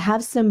 but I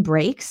have some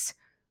breaks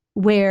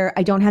where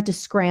I don't have to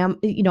scramble,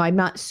 I'm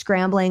not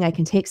scrambling. I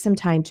can take some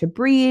time to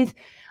breathe,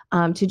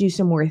 to do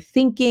some more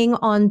thinking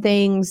on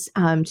things,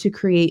 to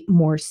create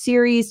more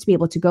series, to be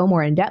able to go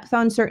more in depth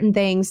on certain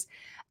things,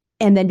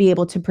 and then be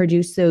able to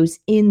produce those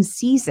in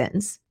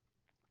seasons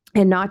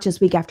and not just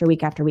week after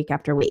week after week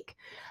after week.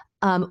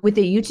 With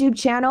the YouTube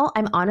channel,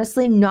 I'm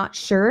honestly not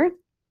sure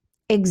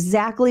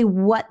exactly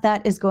what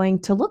that is going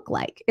to look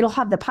like. It'll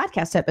have the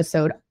podcast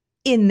episode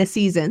in the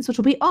seasons, which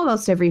will be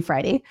almost every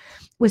Friday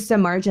with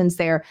some margins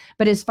there.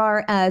 But as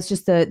far as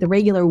just the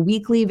regular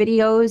weekly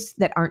videos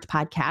that aren't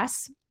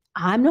podcasts,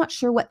 I'm not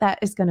sure what that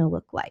is going to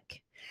look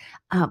like.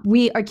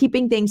 We are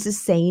keeping things the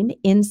same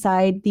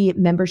inside the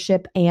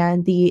membership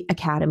and the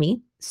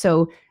academy.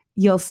 So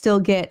you'll still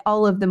get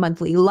all of the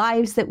monthly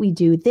lives that we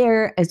do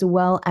there, as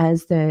well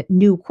as the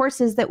new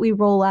courses that we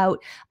roll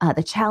out,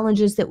 the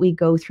challenges that we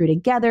go through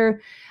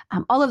together.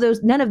 All of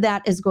those, none of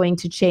that is going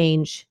to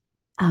change.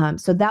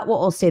 So that will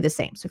all stay the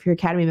same. So if you're an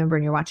Academy member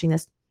and you're watching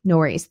this, no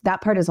worries.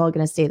 That part is all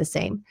going to stay the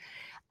same.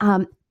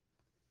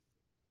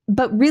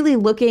 But really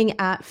looking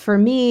at, for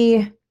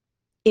me,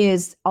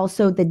 is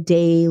also the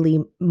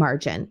daily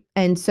margin.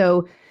 And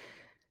so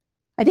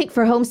I think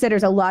for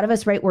homesteaders, a lot of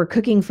us, right, we're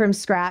cooking from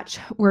scratch,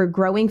 we're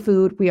growing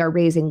food, we are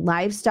raising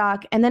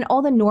livestock, and then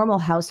all the normal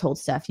household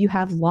stuff. You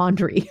have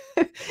laundry,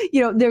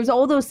 there's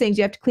all those things.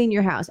 You have to clean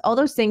your house, all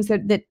those things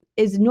that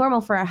is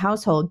normal for a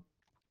household.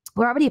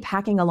 We're already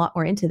packing a lot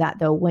more into that,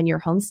 though, when you're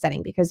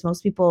homesteading, because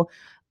most people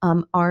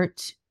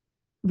aren't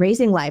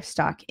raising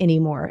livestock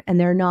anymore, and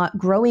they're not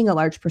growing a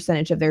large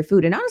percentage of their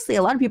food. And honestly,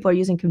 a lot of people are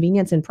using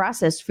convenience and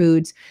processed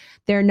foods.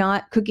 They're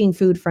not cooking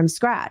food from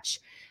scratch.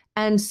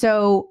 And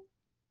so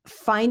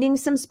finding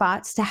some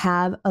spots to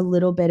have a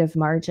little bit of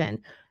margin.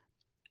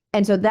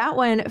 And so that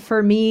one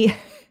for me,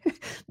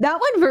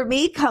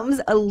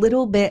 comes a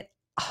little bit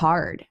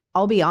hard.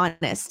 I'll be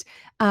honest.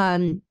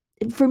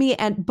 For me,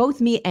 and both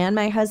me and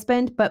my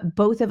husband, but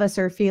both of us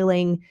are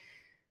feeling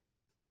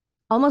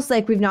almost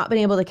like we've not been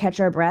able to catch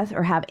our breath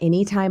or have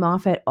any time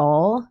off at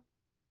all,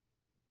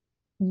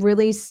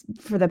 really,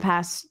 for the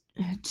past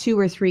 2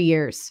 or 3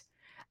 years.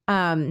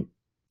 And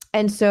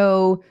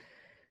so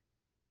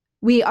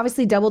we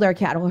obviously doubled our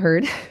cattle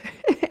herd,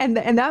 and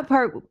that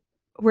part,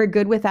 we're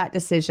good with that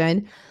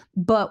decision.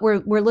 But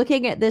we're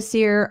looking at this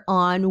year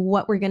on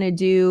what we're going to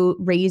do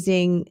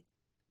raising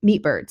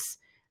meat birds.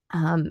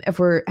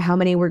 How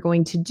many we're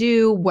going to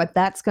do, what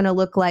that's going to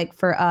look like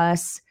for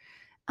us.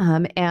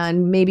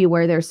 And maybe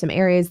where there's some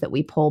areas that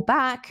we pull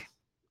back,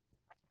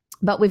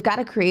 but we've got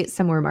to create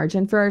some more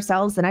margin for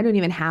ourselves. And I don't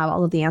even have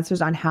all of the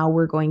answers on how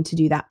we're going to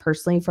do that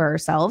personally for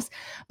ourselves.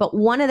 But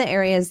one of the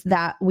areas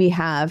that we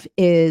have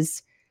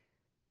is,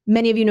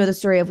 many of you know the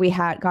story of, we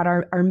got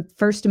our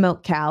first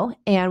milk cow,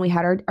 and we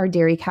had our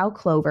dairy cow,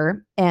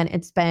 Clover. And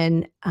it's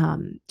been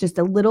just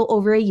a little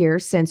over a year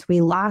since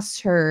we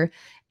lost her.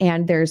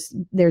 And there's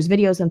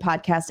videos and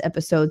podcast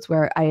episodes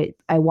where I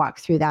walk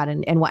through that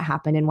and what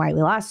happened and why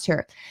we lost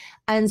her.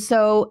 And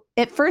so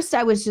at first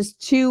I was just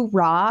too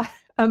raw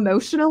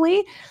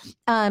emotionally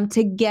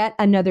to get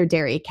another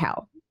dairy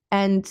cow.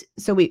 And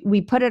so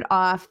we put it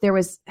off. There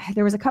was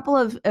a couple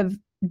of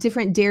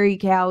different dairy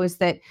cows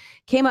that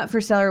came up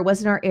for sale. It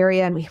wasn't our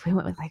area. And we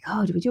went with like,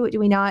 oh, do we do it? Do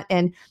we not?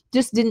 And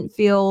just didn't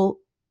feel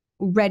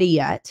ready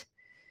yet.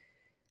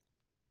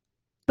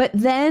 But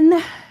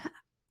then,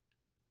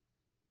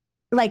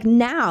 like,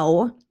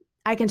 now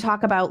I can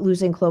talk about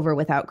losing Clover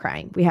without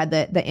crying. We had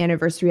the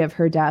anniversary of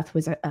her death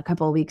was a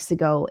couple of weeks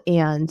ago.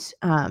 And,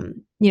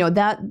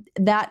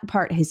 that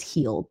part has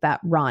healed, that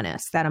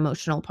rawness, that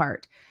emotional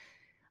part.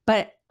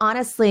 But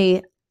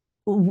honestly,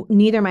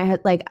 neither my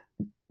head, like,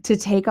 to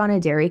take on a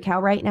dairy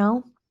cow right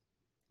now,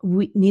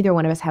 neither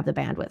one of us have the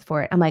bandwidth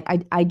for it. I'm like,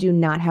 I do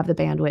not have the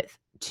bandwidth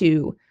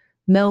to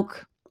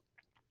milk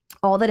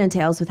all that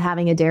entails with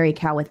having a dairy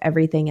cow with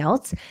everything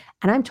else.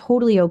 And I'm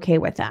totally okay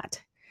with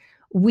that.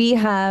 We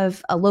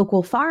have a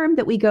local farm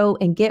that we go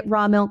and get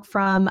raw milk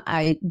from.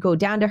 I go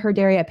down to her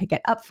dairy. I pick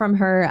it up from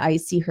her. I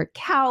see her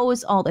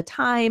cows all the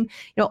time,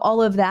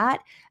 all of that.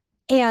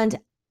 And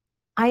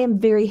I am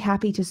very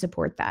happy to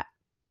support that.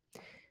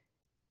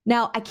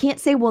 Now, I can't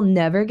say we'll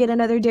never get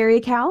another dairy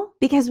cow,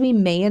 because we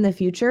may in the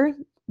future,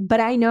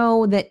 but I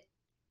know that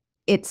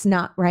it's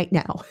not right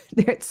now.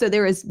 So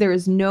there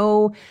is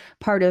no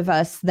part of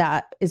us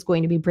that is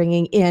going to be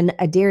bringing in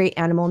a dairy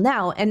animal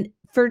now. And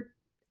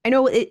I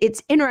know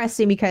it's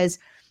interesting because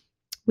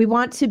we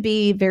want to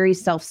be very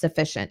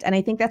self-sufficient. And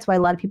I think that's why a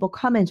lot of people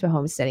come into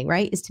homesteading,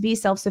 right? Is to be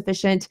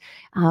self-sufficient,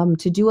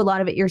 to do a lot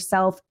of it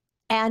yourself.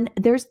 And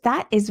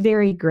that is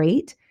very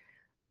great.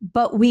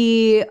 But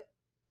we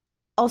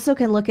also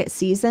can look at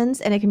seasons,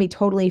 and it can be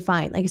totally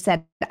fine. Like I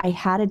said, I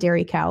had a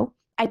dairy cow.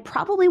 I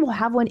probably will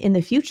have one in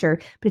the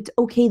future, but it's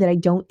okay that I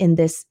don't in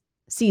this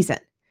season.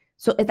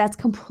 So that's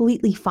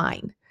completely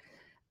fine.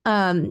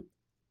 And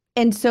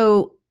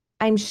so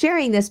I'm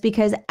sharing this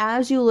because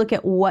as you look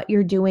at what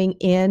you're doing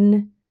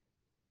in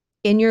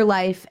your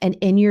life and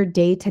in your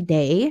day to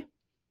day,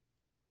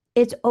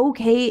 it's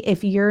okay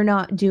if you're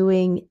not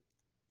doing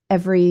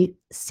every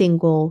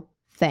single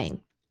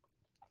thing.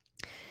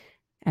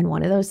 And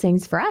one of those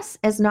things for us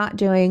is not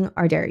doing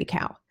our dairy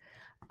cow.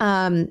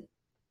 And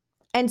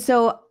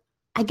so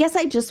I guess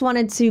I just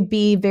wanted to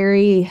be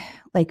very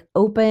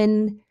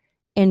open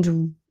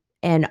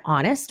and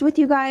honest with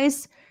you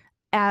guys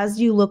as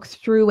you look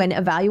through and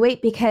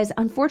evaluate, because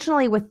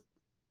unfortunately with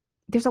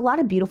there's a lot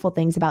of beautiful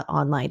things about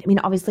online. I mean,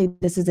 obviously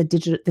this is a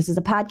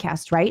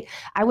podcast, right?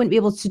 I wouldn't be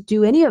able to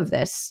do any of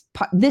this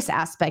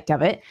aspect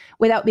of it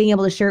without being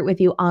able to share it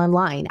with you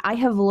online. I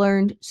have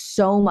learned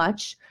so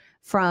much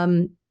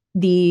from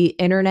the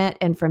internet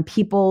and from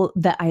people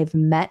that I've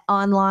met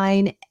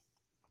online.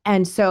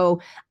 And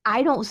so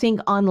I don't think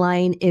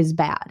online is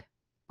bad,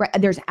 right?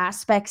 There's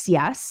aspects,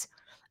 yes.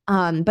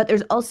 But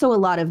there's also a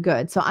lot of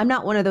good. So I'm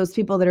not one of those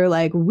people that are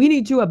like, we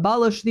need to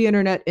abolish the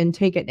internet and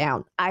take it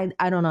down.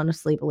 I don't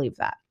honestly believe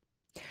that.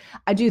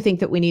 I do think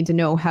that we need to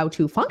know how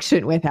to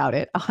function without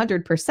it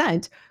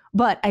 100%,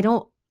 but I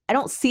don't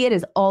see it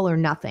as all or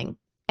nothing.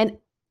 And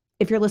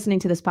if you're listening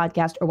to this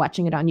podcast or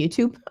watching it on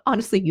YouTube,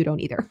 honestly, you don't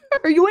either,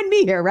 or you wouldn't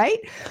be here, right?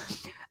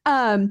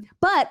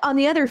 But on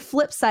the other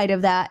flip side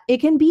of that, it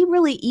can be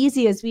really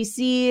easy as we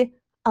see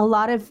a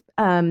lot of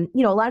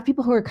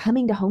people who are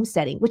coming to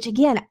homesteading, which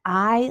again,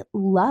 I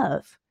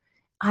love.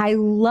 I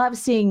love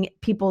seeing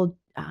people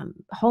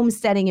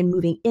homesteading and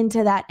moving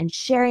into that and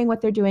sharing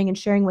what they're doing and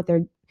sharing what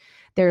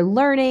they're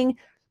learning.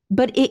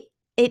 But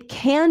it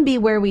can be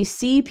where we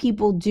see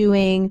people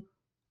doing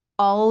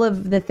all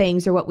of the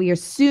things, or what we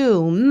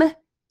assume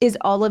is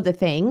all of the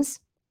things,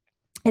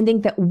 and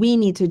think that we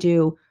need to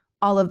do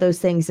all of those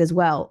things as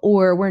well,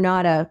 or we're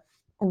not a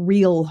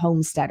real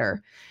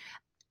homesteader.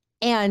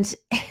 And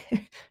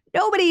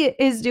nobody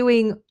is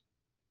doing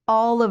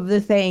all of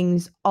the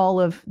things all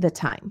of the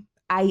time.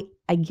 I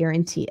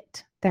guarantee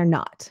it. They're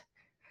not.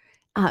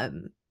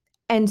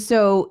 And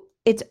so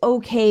it's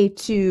okay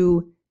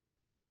to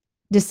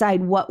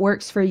decide what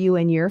works for you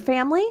and your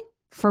family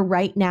for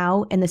right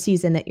now in the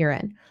season that you're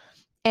in.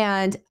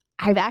 And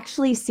I've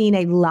actually seen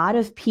a lot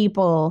of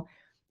people,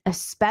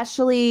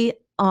 especially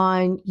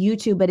on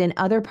YouTube, but in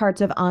other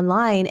parts of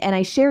online. And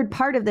I shared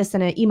part of this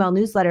in an email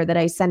newsletter that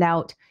I send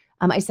out.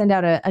 I send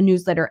out a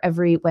newsletter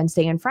every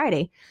Wednesday and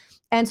Friday.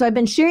 And so I've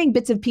been sharing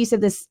bits and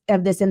pieces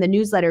of this in the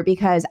newsletter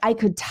because I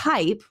could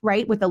type,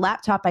 right? With the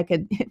laptop, I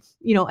could,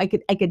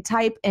 I could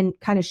type and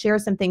kind of share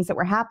some things that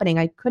were happening.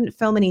 I couldn't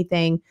film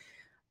anything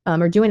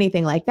or do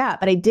anything like that,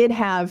 but I did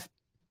have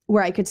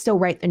where I could still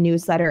write the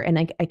newsletter, and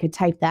I could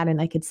type that and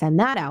I could send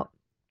that out.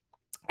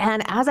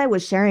 And as I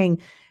was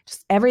sharing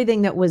just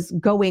everything that was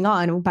going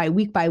on by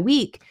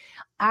week,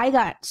 I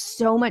got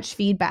so much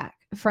feedback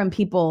from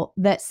people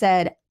that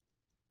said,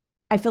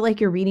 I feel like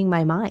you're reading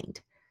my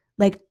mind.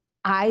 Like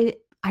I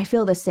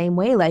feel the same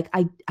way. Like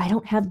I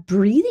don't have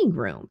breathing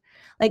room.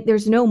 Like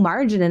there's no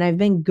margin, and I've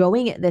been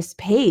going at this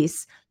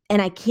pace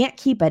and I can't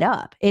keep it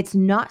up. It's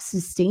not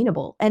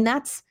sustainable. And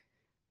that's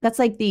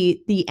like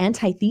the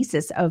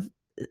antithesis of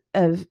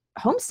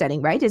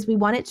homesteading, right? Is we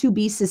want it to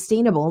be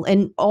sustainable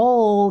in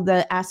all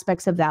the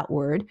aspects of that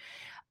word.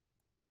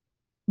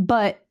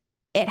 But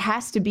it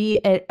has to be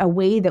a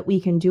way that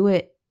we can do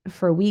it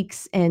for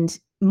weeks and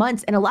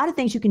months, and a lot of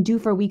things you can do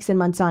for weeks and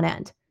months on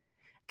end,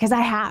 because I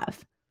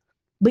have.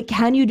 But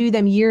can you do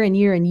them year and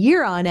year and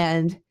year on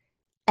end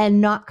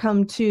and not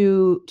come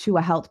to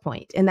a health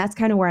point? And that's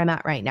kind of where I'm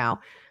at right now.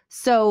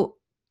 So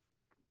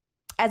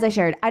as I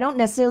shared, I don't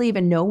necessarily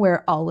even know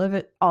where all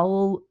the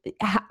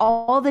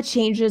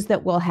changes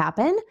that will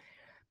happen,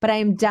 but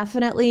I'm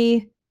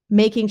definitely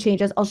making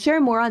changes. I'll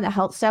share more on the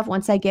health stuff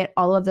once I get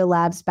all of the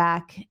labs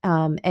back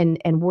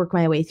and work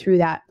my way through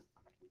that.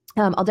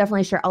 I'll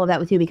definitely share all of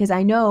that with you, because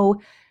I know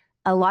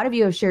a lot of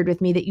you have shared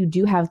with me that you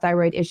do have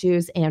thyroid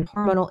issues and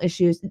hormonal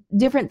issues,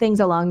 different things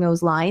along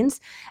those lines.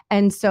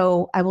 And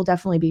so I will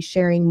definitely be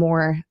sharing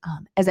more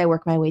as I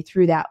work my way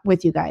through that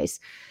with you guys.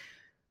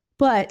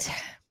 But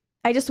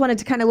I just wanted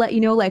to kind of let you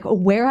know, like,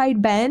 where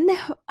I'd been,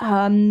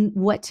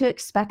 what to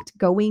expect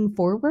going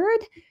forward,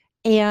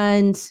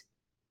 and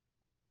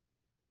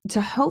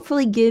to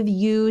hopefully give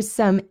you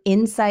some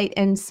insight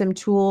and some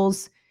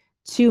tools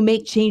to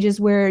make changes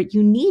where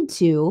you need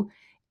to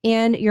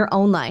in your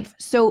own life.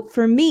 So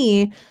for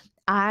me,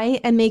 I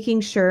am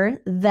making sure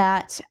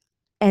that,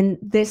 and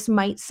this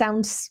might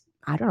sound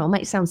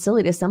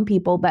silly to some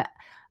people, but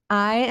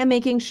I am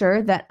making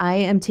sure that I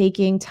am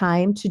taking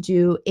time to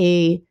do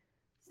a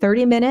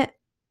 30-minute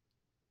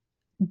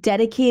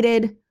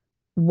dedicated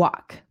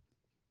walk,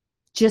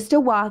 just a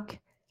walk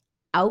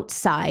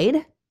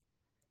outside,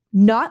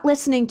 not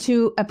listening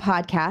to a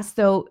podcast.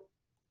 Though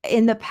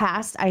in the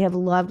past, I have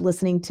loved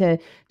listening to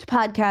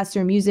podcasts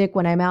or music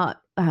when I'm out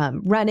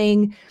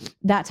running,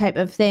 that type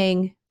of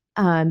thing.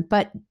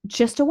 But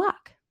just a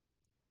walk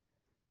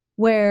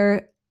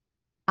where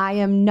I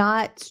am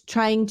not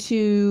trying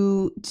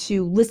to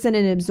listen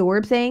and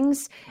absorb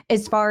things,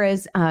 as far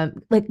as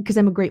because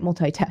I'm a great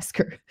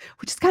multitasker,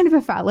 which is kind of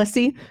a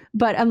fallacy.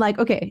 But I'm like,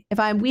 okay, if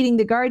I'm weeding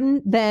the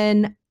garden,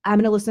 then I'm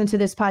going to listen to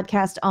this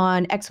podcast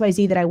on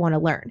XYZ that I want to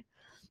learn.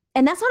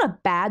 And that's not a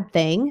bad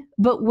thing.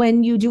 But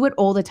when you do it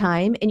all the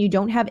time and you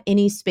don't have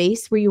any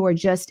space where you are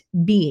just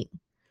being,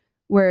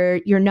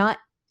 where you're not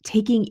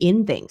taking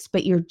in things,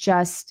 but you're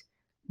just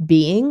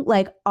being,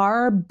 like,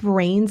 our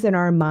brains and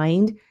our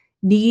mind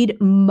need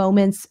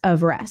moments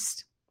of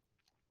rest.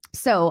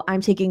 So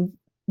I'm taking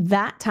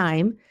that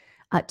time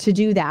to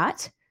do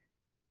that,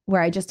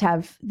 where I just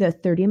have the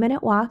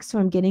 30-minute walk. So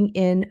I'm getting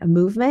in a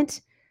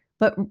movement,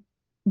 but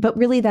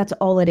really that's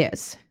all it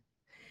is.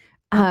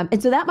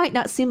 And so that might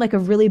not seem like a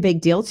really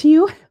big deal to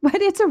you,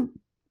 but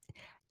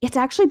it's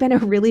actually been a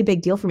really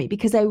big deal for me,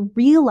 because I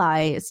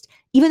realized,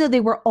 even though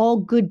they were all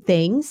good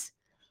things,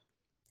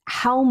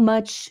 how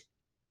much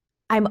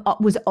I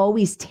was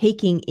always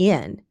taking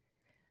in.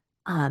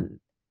 And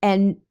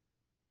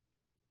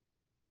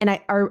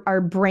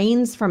our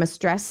brains, from a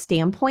stress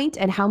standpoint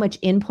and how much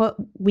input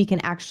we can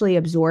actually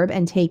absorb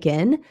and take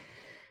in,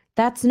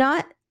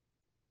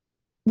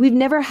 we've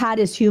never had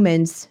as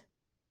humans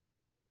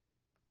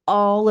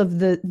all of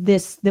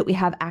this that we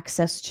have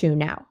access to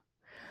now.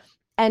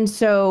 And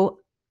so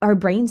our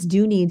brains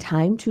do need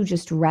time to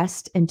just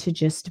rest and to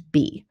just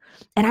be.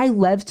 And I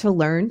love to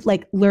learn.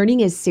 Like, learning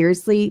is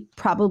seriously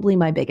probably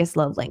my biggest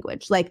love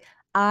language. Like,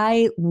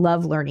 I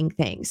love learning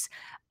things.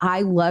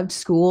 I loved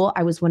school.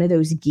 I was one of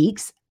those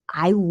geeks.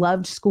 I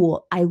loved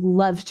school. I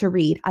love to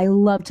read. I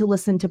love to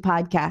listen to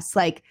podcasts.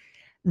 Like,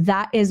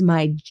 that is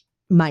my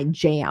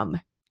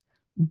jam.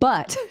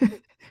 But you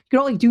can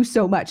only do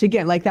so much.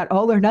 Again, like that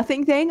all or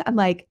nothing thing. I'm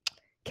like,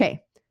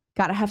 okay,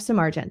 got to have some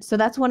margin. So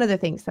that's one of the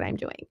things that I'm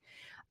doing.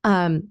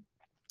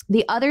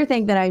 The other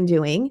thing that I'm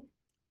doing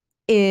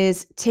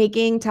is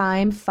taking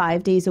time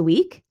 5 days a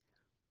week.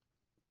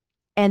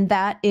 And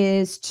that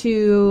is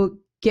to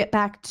get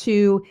back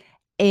to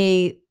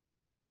a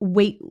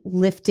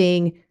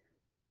weightlifting,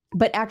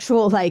 but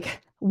actual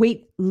like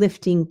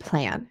weightlifting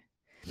plan,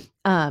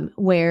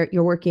 where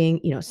you're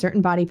working,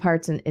 certain body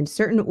parts in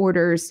certain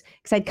orders.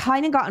 Because I'd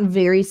kind of gotten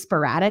very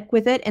sporadic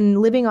with it,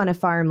 and living on a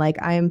farm, like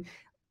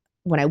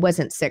when I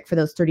wasn't sick for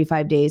those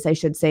 35 days, I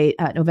should say,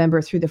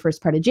 November through the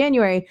first part of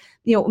January,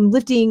 you're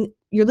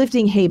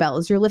lifting hay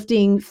bales, you're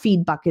lifting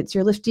feed buckets,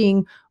 you're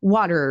lifting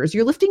waters,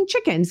 you're lifting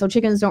chickens. So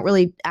chickens don't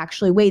really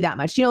actually weigh that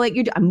much.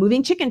 I'm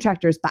moving chicken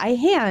tractors by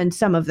hand.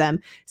 Some of them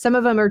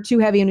are too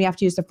heavy and we have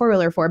to use the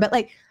 4-wheeler for, but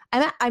like,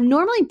 I'm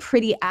normally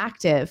pretty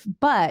active,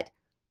 but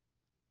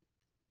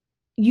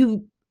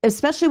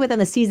especially within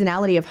the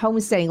seasonality of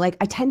homesteading, like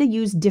I tend to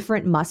use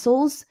different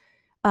muscles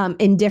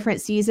in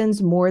different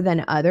seasons more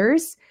than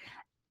others.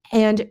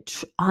 And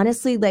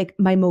honestly, like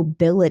my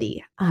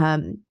mobility,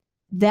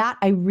 that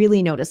I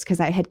really noticed, because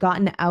I had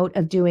gotten out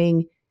of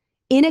doing,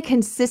 in a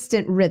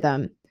consistent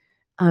rhythm,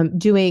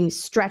 doing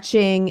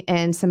stretching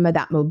and some of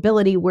that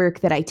mobility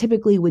work that I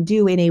typically would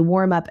do in a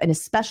warm up and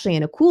especially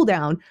in a cool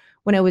down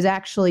when I was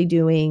actually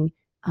doing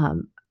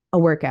a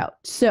workout.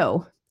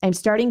 So I'm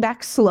starting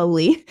back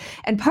slowly.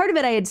 And part of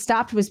it I had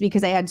stopped was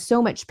because I had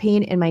so much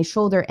pain in my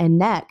shoulder and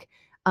neck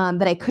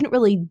that I couldn't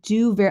really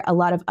do a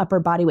lot of upper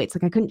body weights.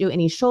 Like I couldn't do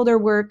any shoulder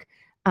work,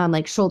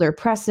 like shoulder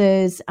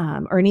presses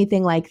or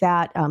anything like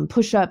that,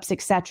 push-ups,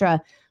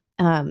 etc.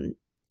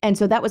 And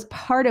so that was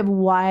part of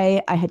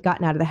why I had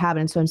gotten out of the habit.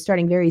 And so I'm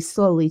starting very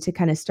slowly to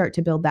kind of start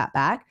to build that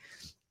back.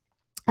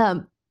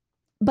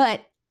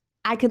 But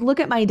I could look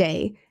at my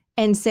day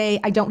and say,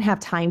 I don't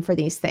have time for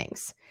these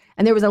things.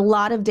 And there was a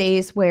lot of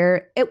days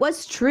where it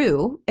was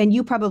true. And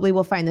you probably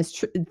will find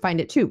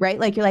it too, right?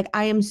 Like you're like,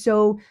 I am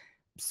so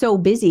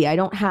busy. I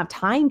don't have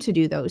time to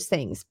do those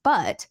things.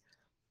 But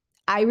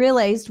I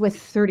realized with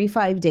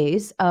 35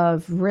 days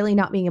of really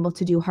not being able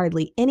to do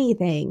hardly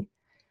anything,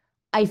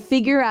 I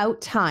figure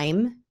out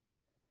time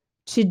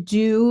to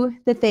do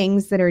the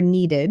things that are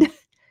needed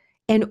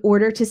in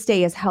order to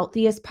stay as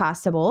healthy as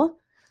possible.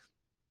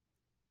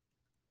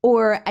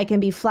 Or I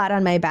can be flat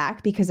on my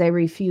back because I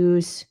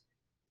refuse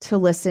to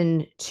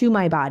listen to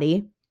my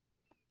body,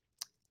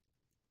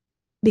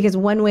 because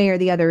one way or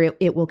the other,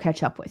 it will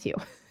catch up with you.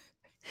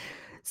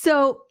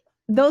 So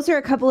those are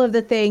a couple of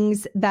the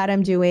things that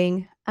I'm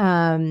doing.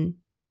 And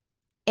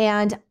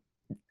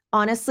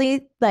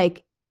honestly,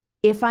 like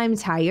if I'm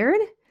tired,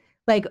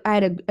 like I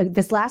had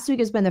this last week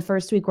has been the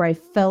first week where I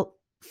felt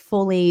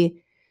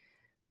fully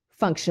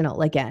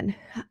functional again,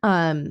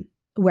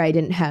 where I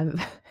didn't have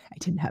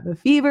a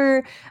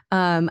fever.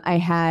 I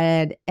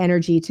had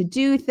energy to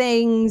do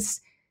things.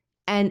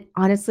 And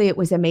honestly, it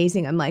was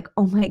amazing. I'm like,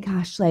 oh my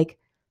gosh, like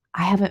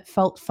I haven't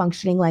felt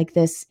functioning like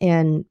this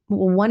in,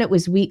 well, one, it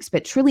was weeks,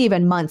 but truly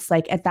even months,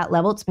 like at that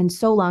level. It's been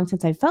so long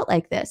since I felt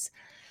like this.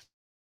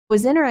 What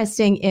was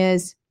interesting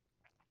is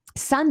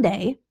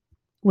Sunday,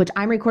 which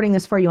I'm recording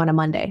this for you on a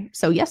Monday.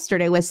 So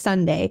yesterday was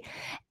Sunday.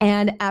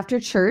 And after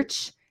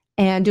church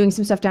and doing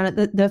some stuff down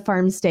at the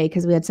farm stay,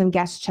 because we had some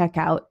guest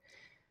checkout,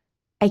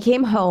 I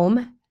came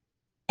home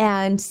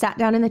and sat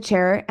down in the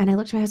chair and I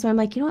looked at my husband. I'm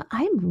like, you know what?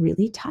 I'm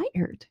really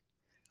tired.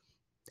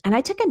 And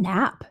I took a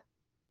nap.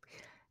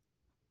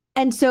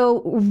 And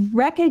so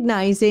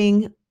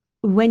recognizing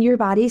when your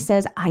body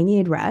says, I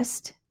need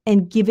rest,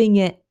 and giving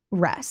it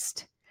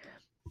rest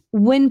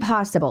when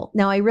possible.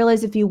 Now, I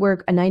realize if you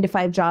work a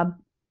 9-to-5 job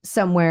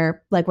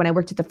somewhere, like when I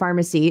worked at the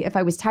pharmacy, if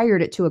I was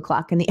tired at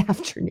 2:00 in the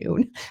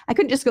afternoon, I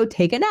couldn't just go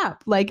take a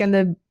nap, like on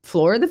the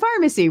floor of the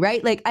pharmacy,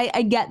 right? Like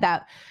I get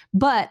that.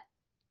 But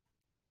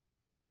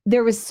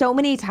there was so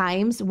many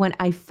times when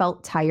I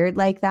felt tired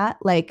like that,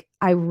 like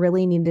I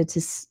really needed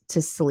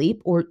to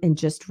sleep and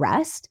just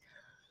rest.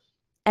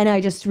 And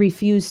I just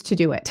refused to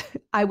do it.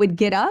 I would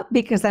get up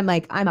because I'm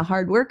like, I'm a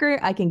hard worker.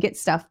 I can get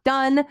stuff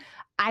done.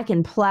 I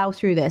can plow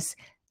through this.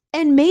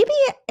 And maybe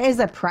as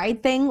a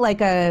pride thing,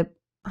 like I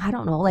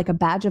don't know, like a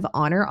badge of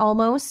honor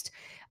almost,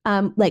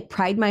 like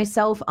pride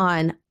myself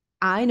on,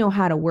 I know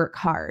how to work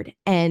hard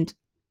and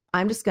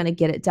I'm just going to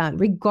get it done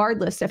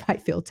regardless if I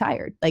feel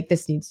tired. Like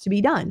this needs to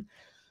be done.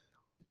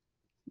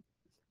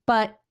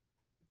 But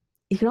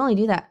you can only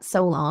do that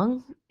so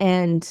long.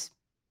 And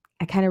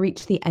I kind of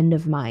reached the end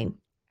of mine.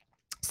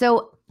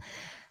 So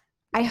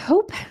I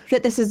hope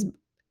that this has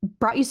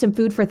brought you some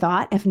food for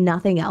thought, if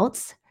nothing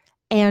else,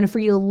 and for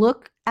you to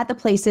look at the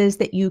places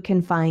that you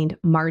can find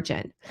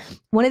margin.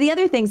 One of the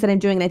other things that I'm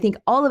doing, and I think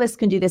all of us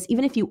can do this,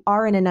 even if you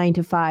are in a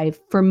 9-to-5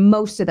 for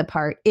most of the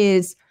part,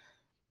 is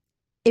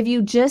if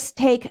you just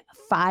take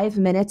 5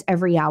 minutes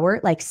every hour,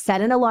 like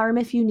set an alarm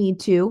if you need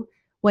to,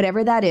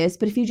 whatever that is.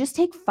 But if you just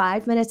take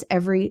 5 minutes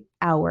every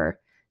hour,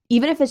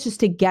 even if it's just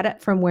to get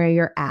it from where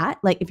you're at,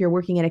 like if you're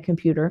working at a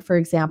computer, for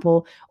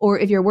example, or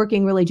if you're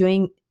working really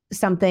doing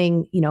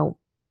something,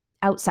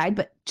 outside,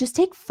 but just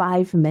take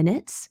 5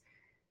 minutes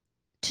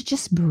to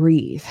just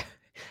breathe.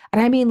 And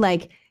I mean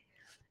like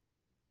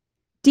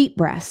deep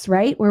breaths,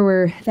 right? Where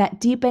we're that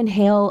deep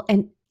inhale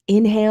and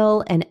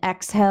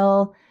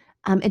exhale,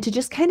 and to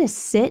just kind of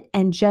sit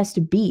and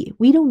just be.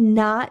 We do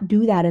not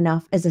do that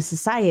enough as a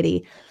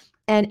society.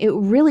 And it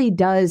really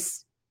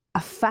does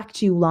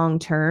affect you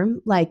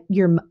long-term, like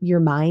your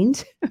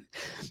mind,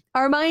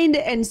 our mind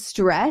and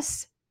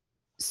stress.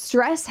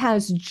 Stress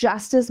has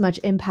just as much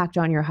impact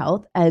on your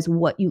health as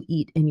what you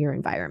eat in your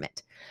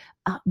environment.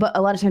 But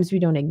a lot of times we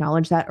don't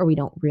acknowledge that or we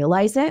don't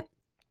realize it.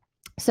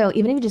 So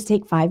even if you just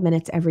take 5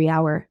 minutes every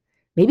hour,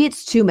 maybe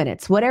it's 2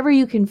 minutes, whatever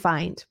you can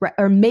find, right?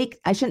 Or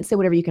I shouldn't say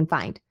whatever you can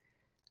find.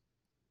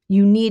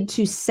 You need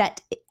to set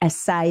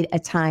aside a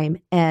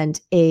time and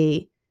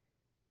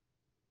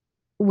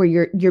where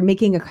you're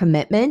making a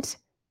commitment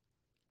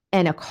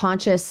and a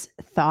conscious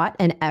thought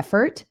and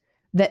effort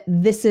that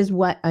this is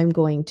what I'm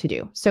going to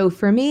do. So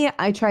for me,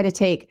 I try to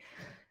take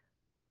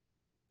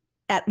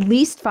at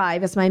least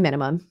 5 as my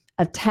minimum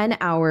of 10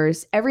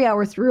 hours every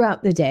hour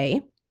throughout the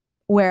day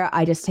where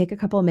I just take a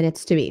couple of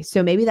minutes to be.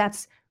 So maybe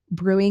that's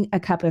brewing a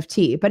cup of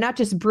tea, but not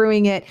just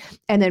brewing it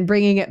and then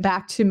bringing it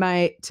back to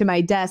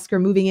my desk or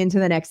moving into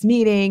the next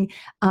meeting,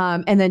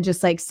 and then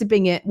just like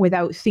sipping it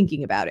without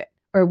thinking about it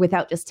or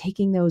without just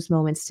taking those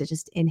moments to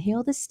just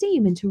inhale the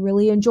steam and to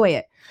really enjoy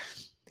it.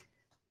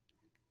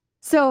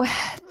 So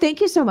thank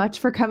you so much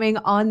for coming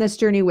on this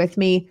journey with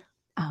me.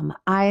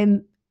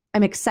 I'm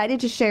excited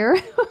to share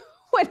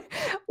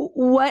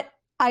what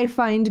I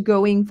find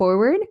going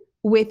forward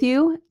with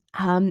you.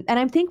 And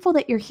I'm thankful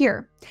that you're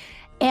here.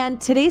 And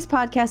today's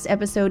podcast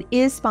episode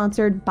is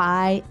sponsored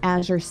by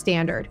Azure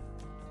Standard.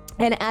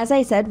 And as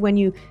I said, when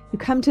you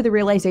come to the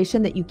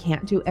realization that you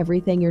can't do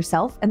everything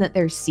yourself and that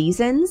there's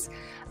seasons,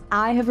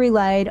 I have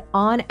relied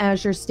on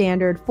Azure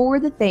Standard for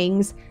the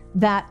things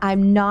that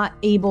I'm not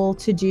able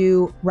to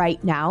do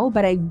right now,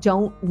 but I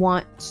don't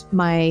want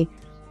my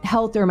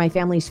health or my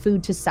family's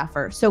food to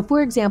suffer. So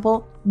for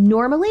example,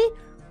 normally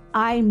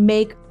I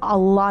make a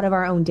lot of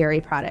our own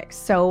dairy products.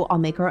 So I'll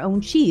make our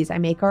own cheese. I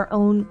make our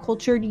own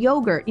cultured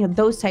yogurt,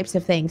 those types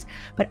of things.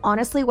 But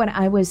honestly, when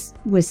I was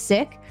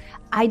sick,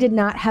 I did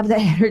not have the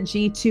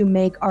energy to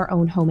make our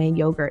own homemade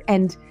yogurt.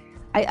 And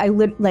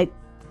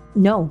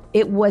no,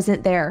 it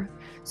wasn't there.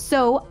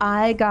 So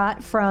I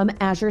got from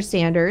Azure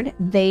Standard,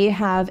 they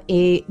have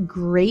a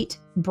great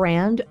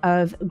brand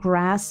of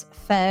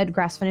grass-fed,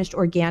 grass-finished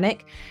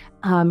organic,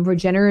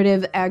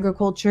 regenerative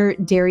agriculture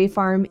dairy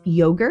farm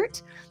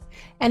yogurt.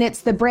 And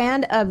it's the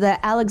brand of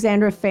the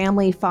Alexandra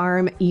Family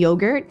Farm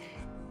yogurt.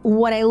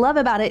 What I love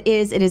about it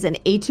is an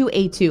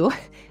A2A2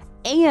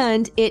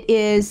 and it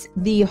is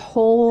the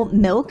whole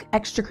milk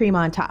extra cream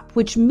on top,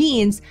 which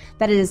means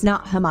that it is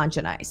not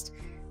homogenized.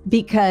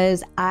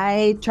 Because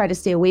I try to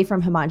stay away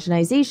from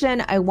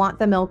homogenization. I want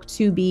the milk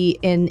to be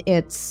in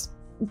its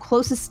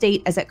closest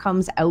state as it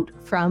comes out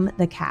from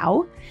the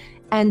cow.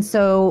 And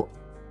so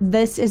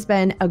this has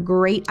been a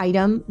great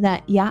item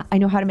that, I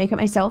know how to make it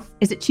myself.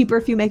 Is it cheaper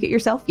if you make it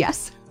yourself?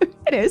 Yes,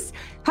 it is.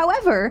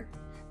 However,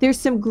 there's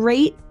some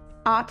great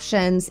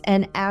options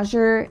and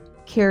Azure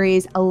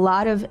carries a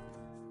lot of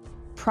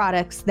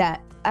products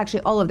that,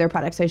 actually all of their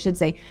products, I should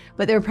say,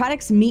 but their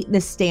products meet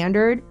the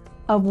standard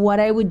of what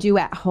I would do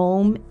at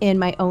home in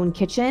my own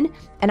kitchen.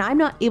 And I'm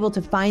not able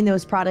to find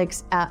those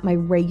products at my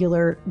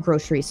regular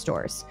grocery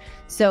stores.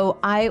 So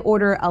I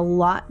order a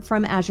lot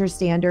from Azure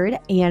Standard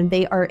and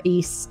they are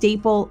a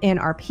staple in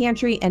our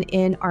pantry and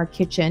in our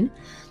kitchen.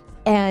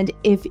 And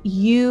if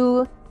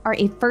you are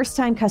a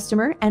first-time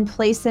customer and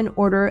place an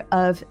order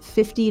of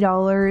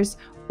 $50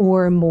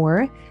 or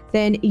more,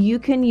 then you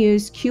can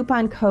use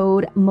coupon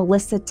code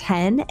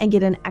Melissa10 and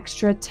get an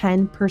extra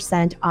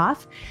 10%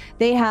 off.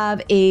 They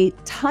have a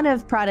ton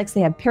of products. They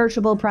have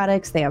perishable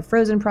products, they have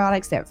frozen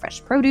products, they have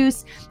fresh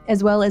produce,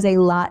 as well as a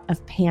lot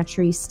of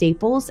pantry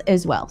staples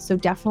as well. So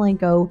definitely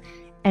go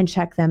and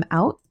check them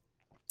out.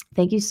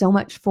 Thank you so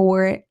much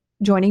for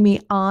joining me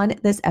on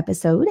this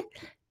episode.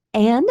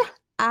 And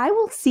I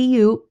will see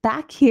you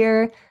back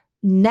here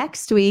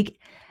next week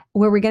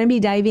where we're going to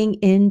be diving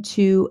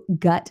into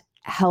gut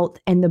health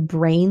and the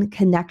brain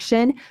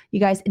connection. You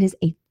guys, it is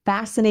a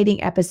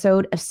fascinating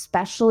episode,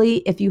 especially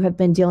if you have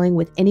been dealing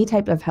with any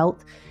type of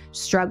health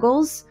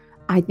struggles.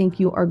 I think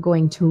you are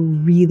going to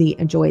really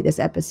enjoy this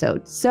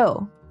episode.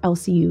 So I'll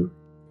see you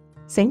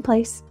same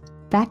place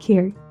back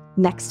here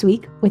next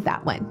week with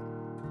that one.